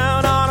 looking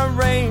down on a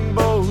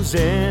rainbow's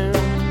end.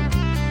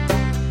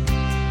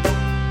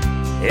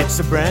 It's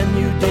a brand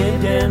new day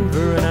in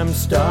Denver, and I'm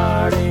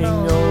starting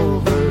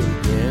over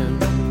again.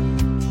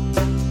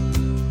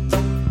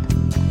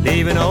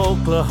 Leaving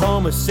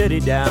Oklahoma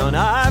City down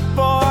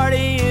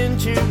I-40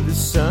 into the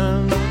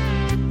sun.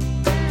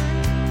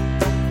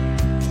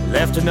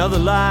 Left another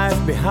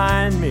life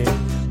behind me,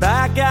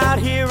 back out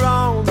here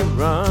on the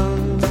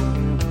run.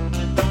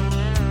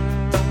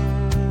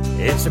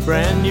 It's a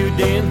brand new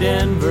day in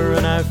Denver,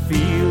 and I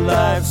feel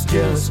life's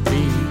just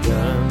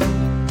begun.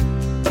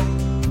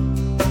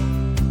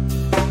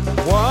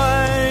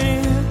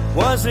 Why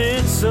was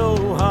it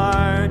so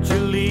hard to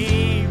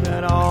leave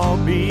that all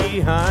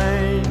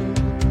behind?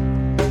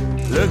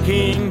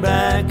 Looking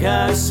back,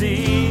 I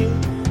see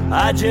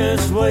I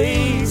just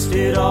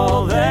wasted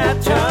all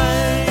that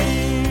time.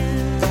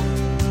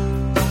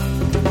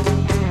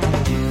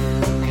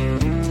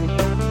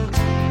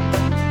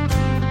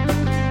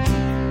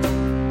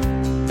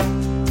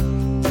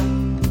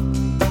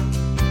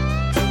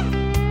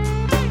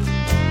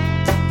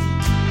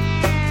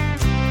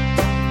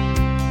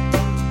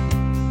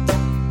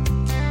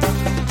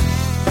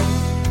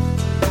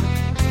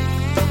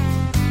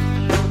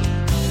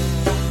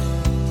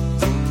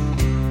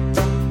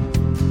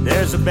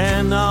 There's a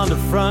band on the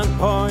front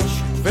porch,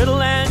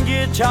 fiddle and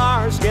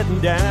guitars getting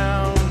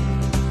down.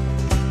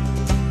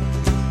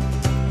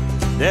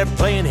 They're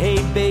playing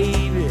Hey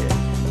Baby,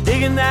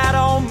 digging that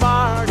old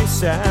Marty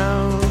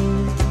sound.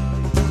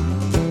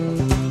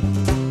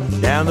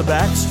 Down the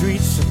back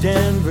streets of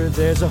Denver,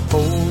 there's a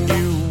whole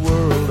new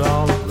world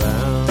all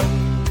around.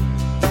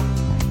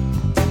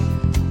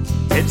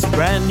 It's a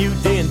brand new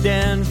day in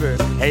Denver.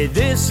 Hey,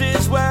 this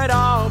is where it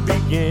all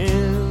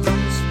begins.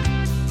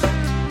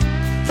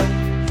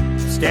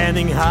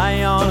 Standing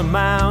high on a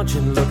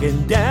mountain,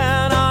 looking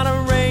down on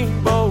a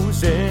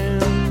rainbow's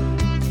end.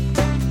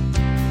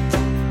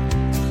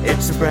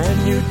 It's a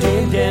brand new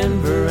day in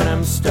Denver, and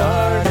I'm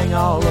starting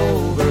all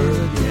over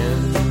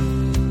again.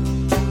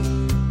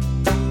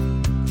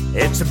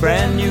 It's a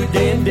brand new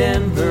day in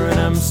Denver, and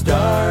I'm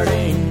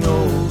starting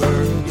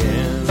over again.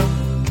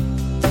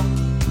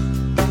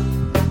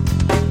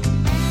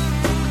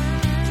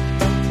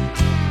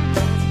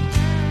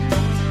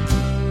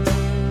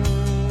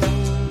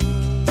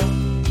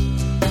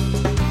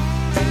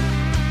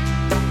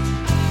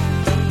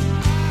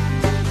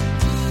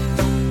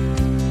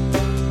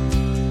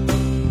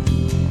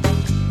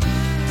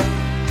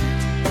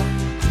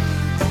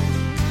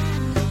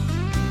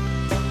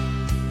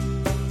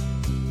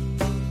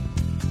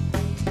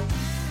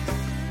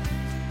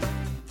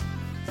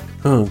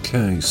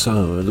 Okay, so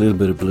a little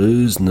bit of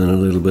blues and then a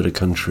little bit of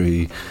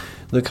country.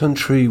 The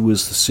country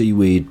was the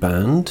Seaweed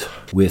Band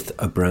with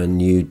A Brand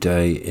New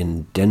Day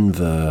in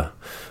Denver.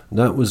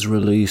 That was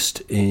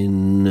released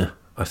in,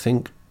 I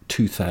think,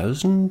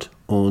 2000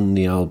 on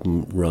the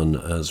album Run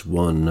as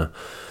One.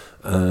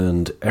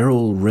 And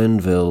Errol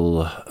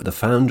Renville, the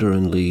founder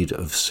and lead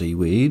of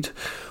Seaweed,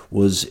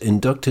 was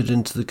inducted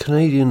into the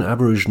Canadian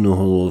Aboriginal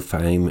Hall of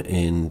Fame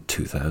in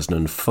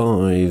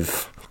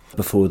 2005.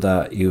 Before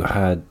that, you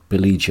had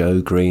Billy Joe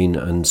Green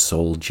and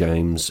Saul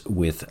James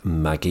with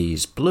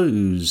Maggie's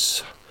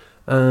Blues.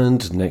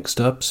 And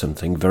next up,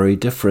 something very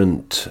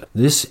different.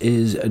 This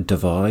is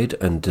Divide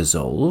and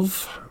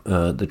Dissolve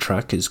The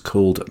track is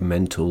called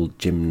Mental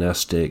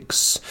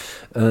Gymnastics,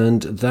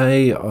 and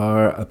they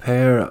are a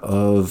pair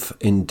of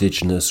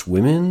Indigenous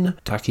women.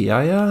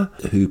 Takiaya,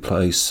 who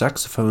plays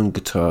saxophone,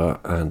 guitar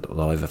and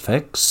live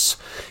effects,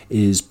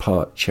 is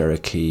part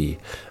Cherokee,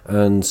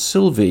 and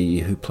Sylvie,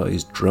 who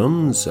plays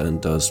drums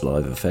and does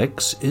live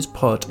effects, is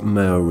part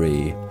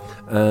Maori.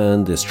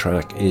 And this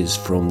track is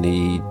from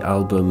the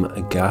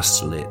album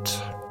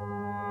Gaslit.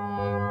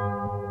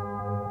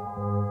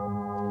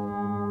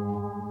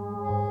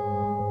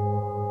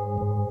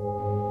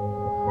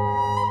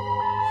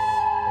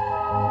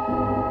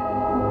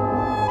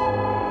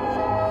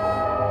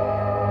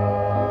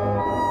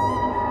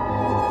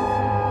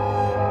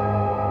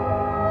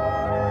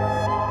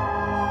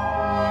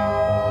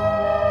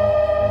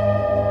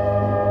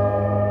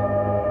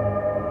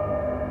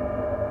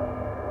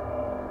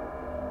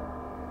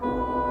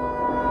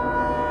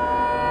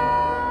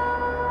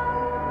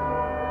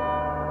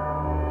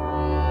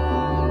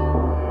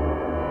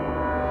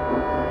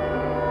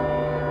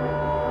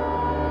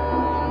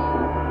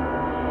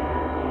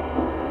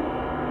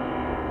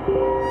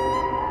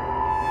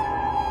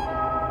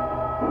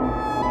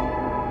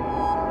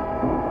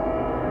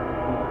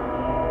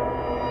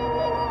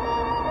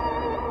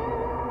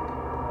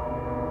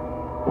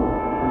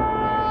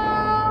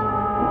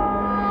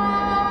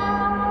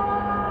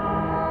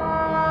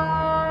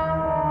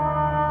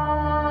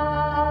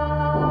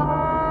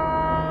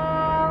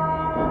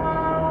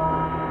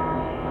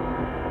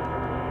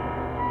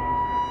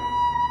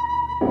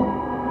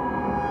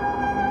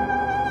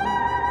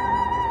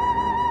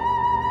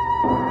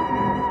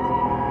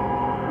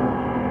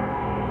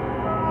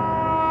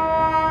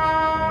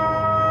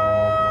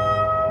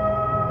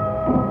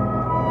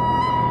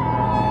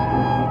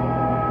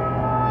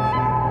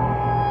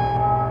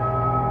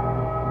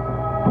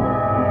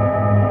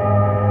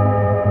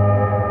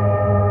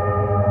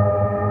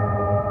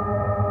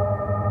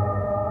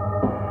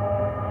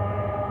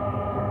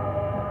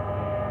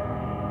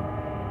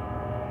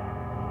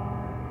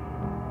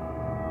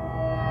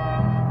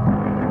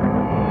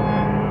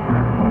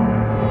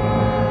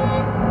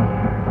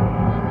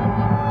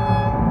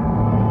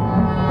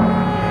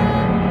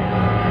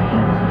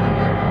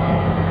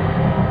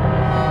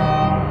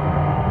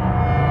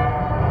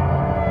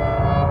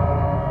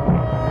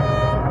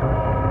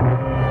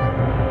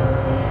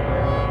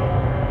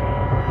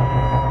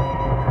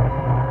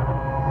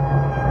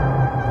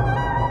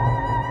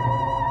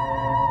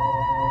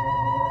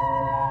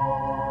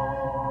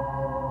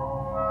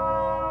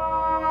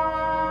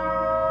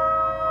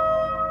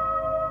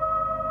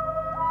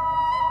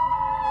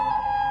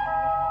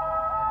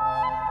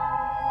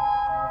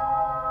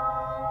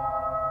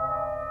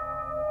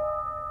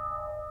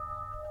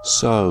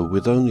 So,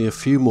 with only a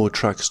few more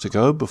tracks to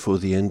go before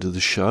the end of the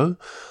show,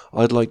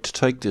 I'd like to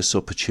take this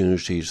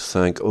opportunity to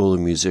thank all the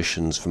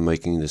musicians for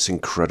making this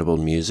incredible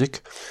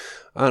music,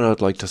 and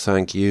I'd like to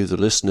thank you, the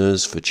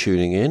listeners, for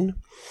tuning in.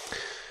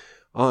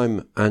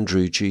 I'm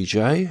Andrew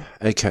GJ,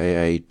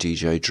 aka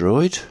DJ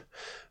Droid,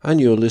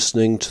 and you're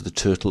listening to the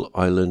Turtle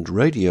Island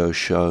Radio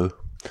Show,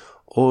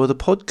 or the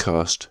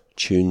podcast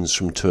Tunes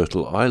from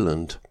Turtle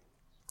Island.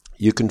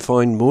 You can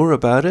find more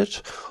about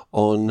it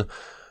on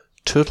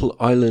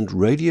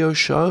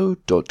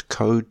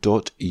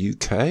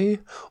turtleislandradioshow.co.uk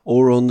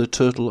or on the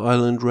Turtle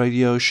Island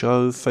Radio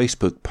Show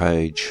Facebook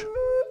page.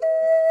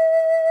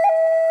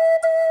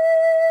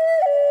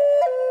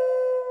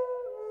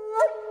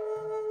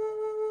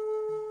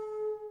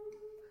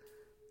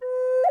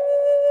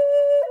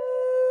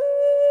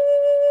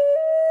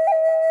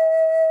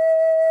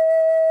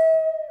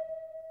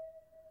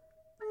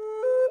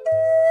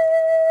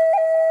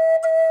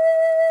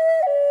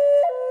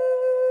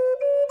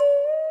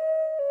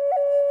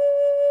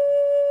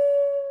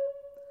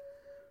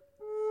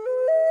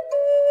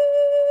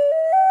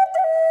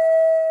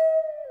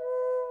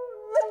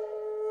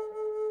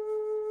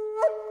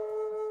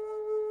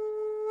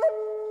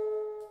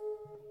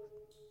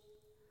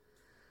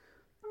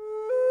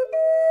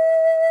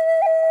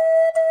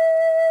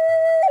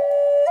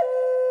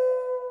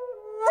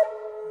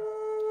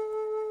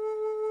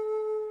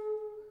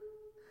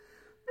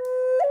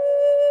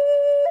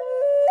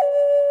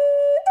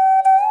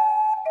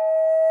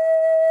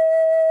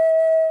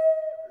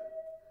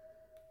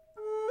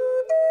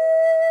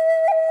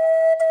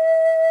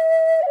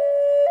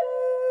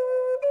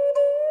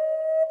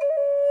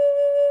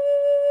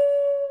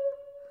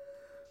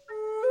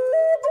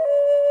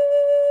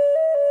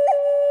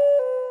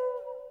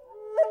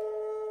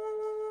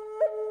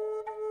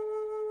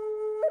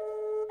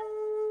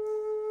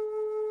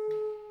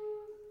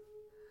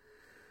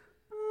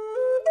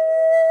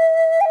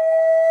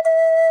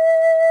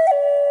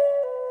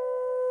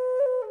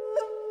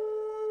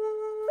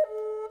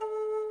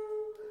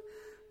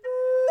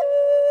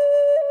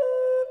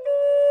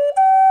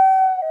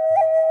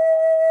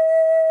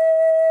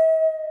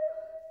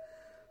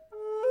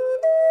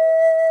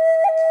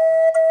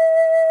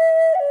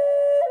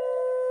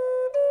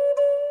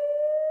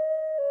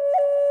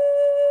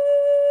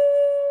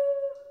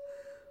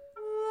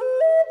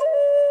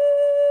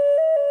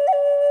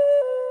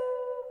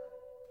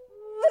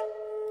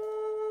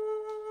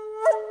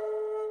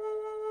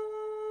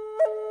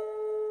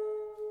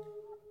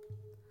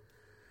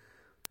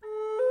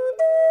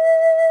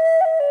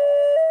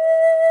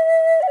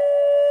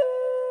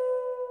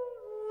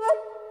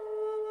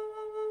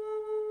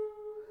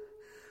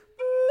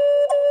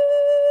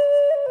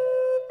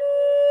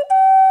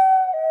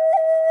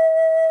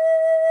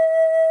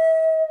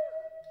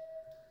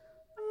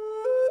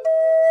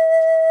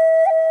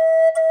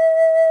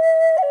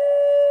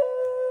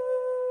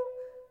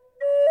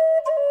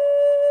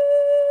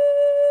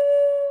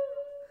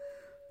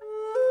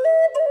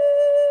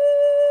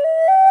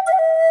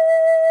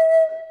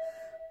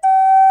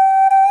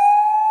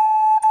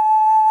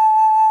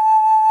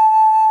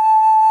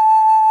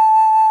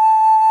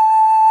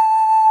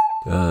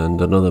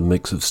 And another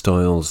mix of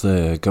styles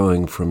there,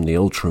 going from the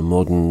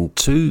ultra-modern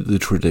to the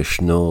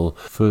traditional.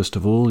 First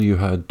of all, you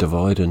had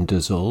Divide and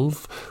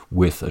Dissolve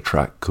with a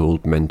track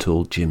called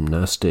Mental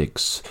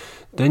Gymnastics.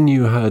 Then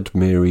you had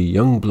Mary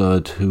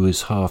Youngblood, who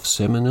is half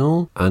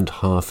Seminole and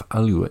half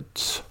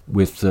Aleut,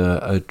 with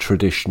a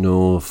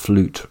traditional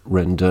flute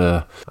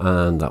render,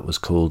 and that was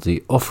called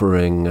The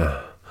Offering.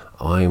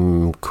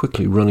 I'm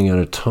quickly running out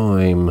of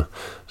time,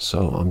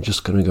 so I'm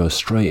just going to go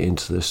straight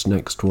into this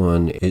next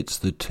one. It's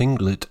the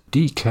Tinglet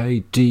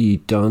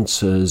DKD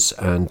Dancers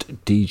and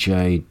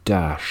DJ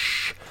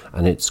Dash,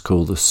 and it's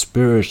called The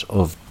Spirit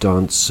of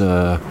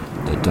Dancer,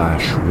 the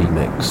Dash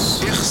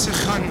Remix.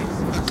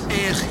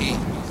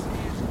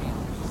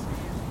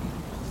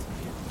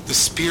 The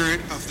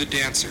Spirit of the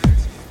Dancer.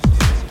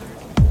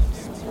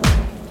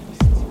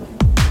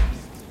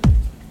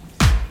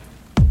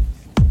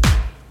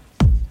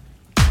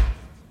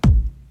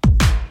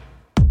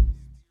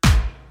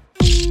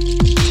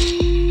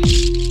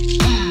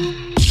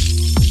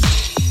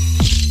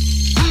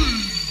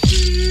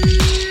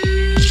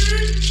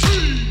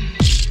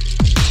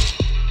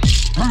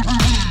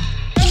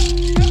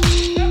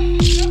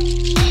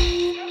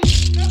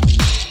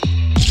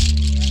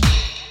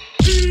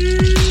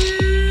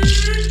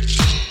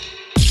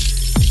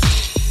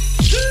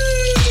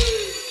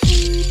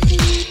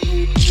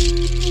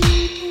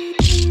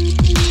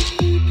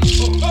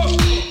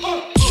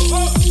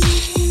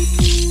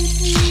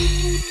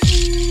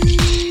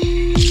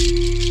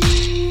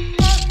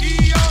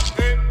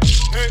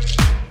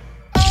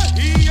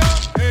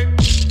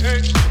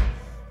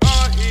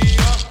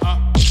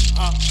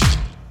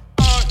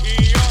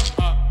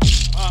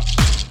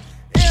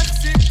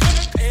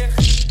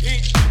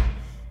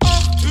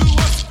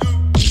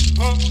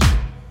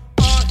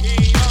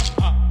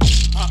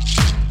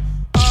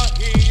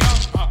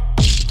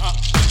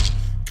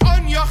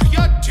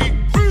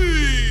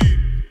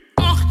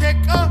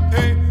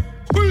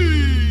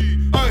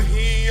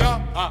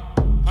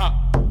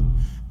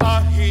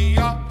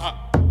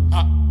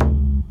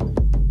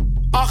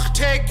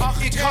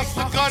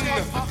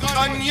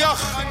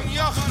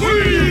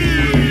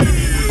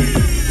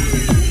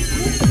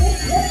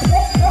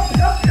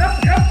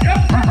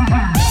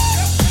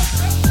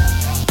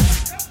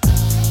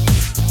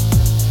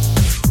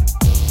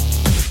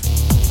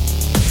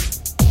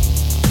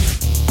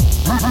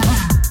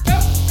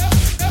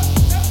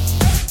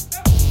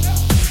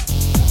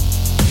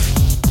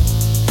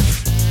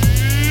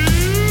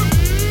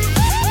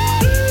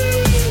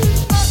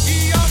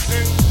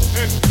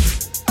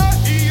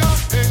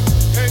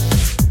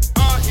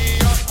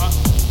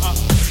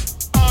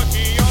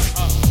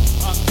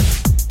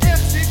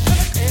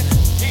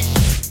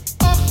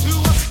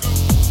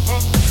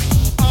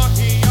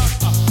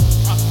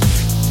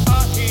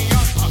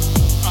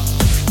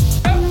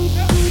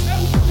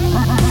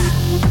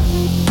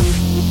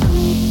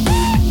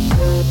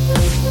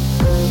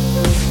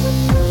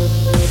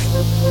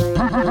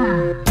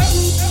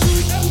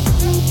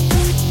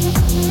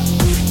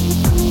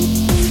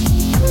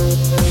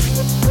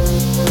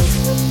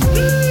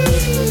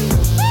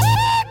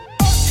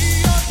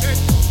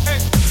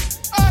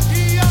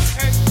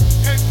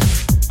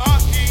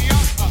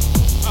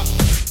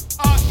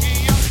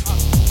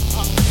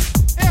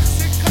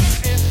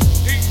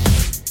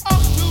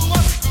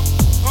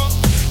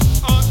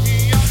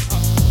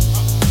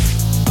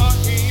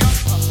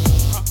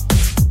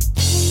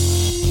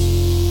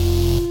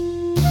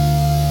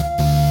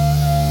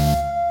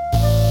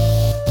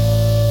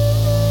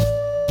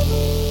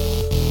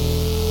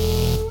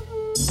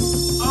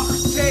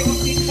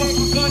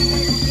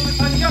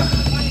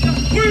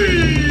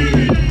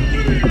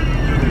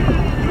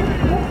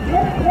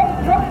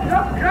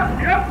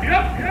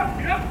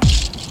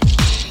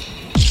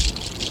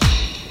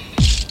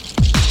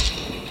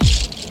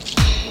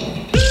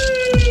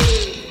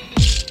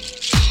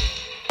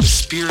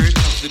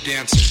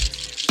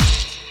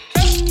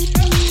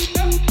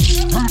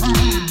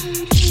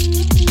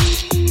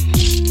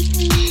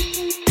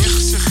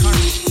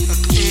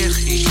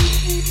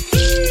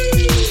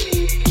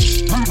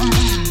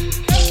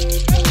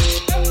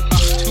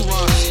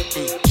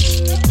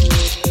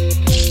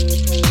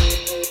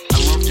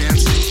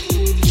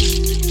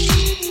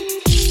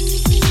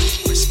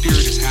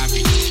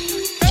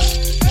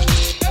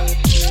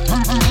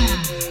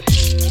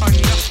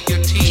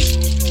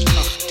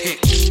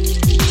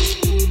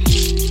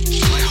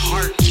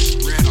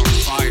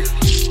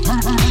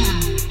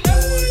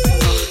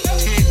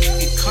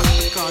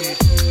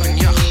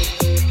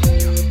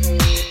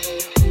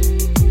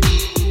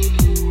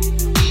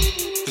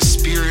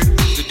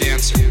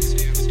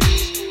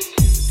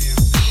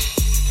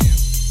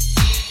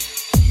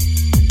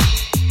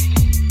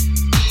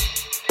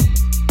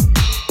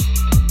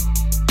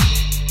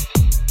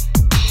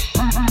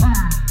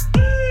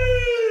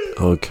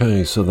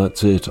 Okay, so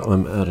that's it.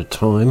 I'm out of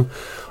time.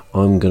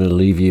 I'm going to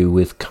leave you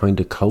with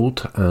Kinda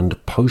Cult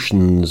and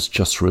Potions,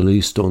 just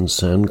released on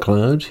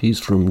SoundCloud. He's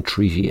from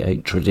Treaty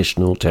 8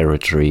 Traditional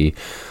Territory.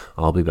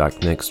 I'll be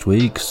back next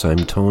week,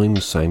 same time,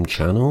 same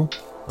channel.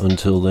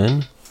 Until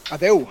then,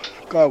 Adeu,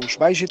 que us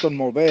vagi tot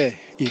molt bé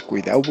i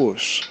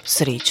cuideu-vos.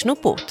 Srečno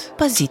pot.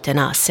 Pazite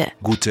na se.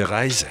 Gute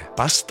Reise.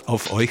 Passt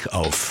auf euch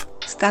auf.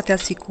 State al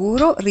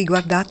sicuro,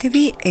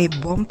 riguardatevi e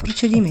buon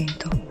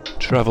procedimento.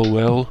 Travel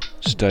well,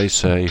 stay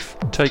safe,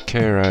 take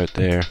care out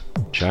there.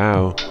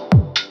 Ciao.